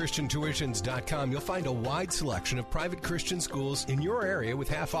you go to ChristianTuitions.com, you'll find a wide selection of private Christian schools in your area with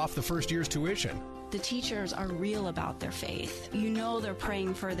half off the first year's tuition. The teachers are real about their faith. You know they're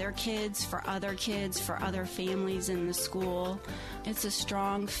praying for their kids, for other families in the school. It's a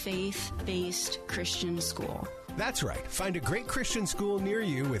strong faith-based Christian school. That's right. Find a great Christian school near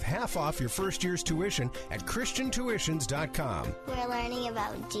you with half off your first year's tuition at ChristianTuitions.com. We're learning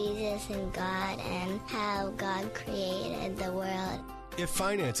about Jesus and God and how God created the world. If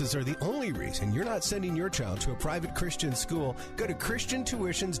finances are the only reason you're not sending your child to a private Christian school, go to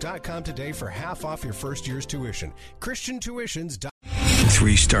ChristianTuitions.com today for half off your first year's tuition. ChristianTuitions.com.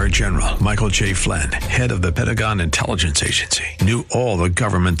 3-star General Michael J. Flynn, head of the Pentagon Intelligence Agency, knew all the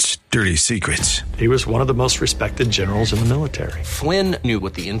government's dirty secrets. He was one of the most respected generals in the military. Flynn knew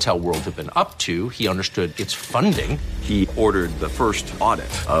what the intel world had been up to. He understood its funding. He ordered the first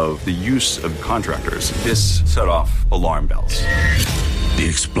audit of the use of contractors. This set off alarm bells. The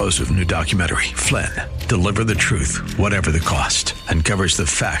explosive new documentary, Flynn, Deliver the Truth, Whatever the Cost, uncovers the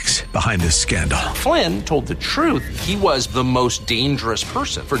facts behind this scandal. Flynn told the truth. He was the most dangerous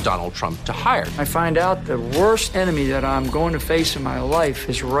person for Donald Trump to hire. I find out the worst enemy that I'm going to face in my life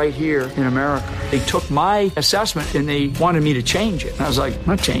is right here in America. They took my assessment and they wanted me to change it. And I was like, I'm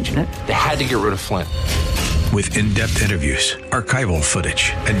not changing it. They had to get rid of Flynn. With in-depth interviews, archival footage,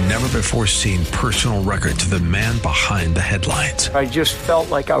 and never-before-seen personal records of the man behind the headlines. I just felt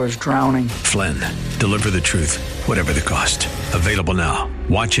like I was drowning. Flynn, Deliver the Truth, Whatever the Cost. Available now.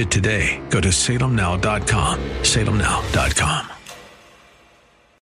 Watch it today. Go to salemnow.com. salemnow.com.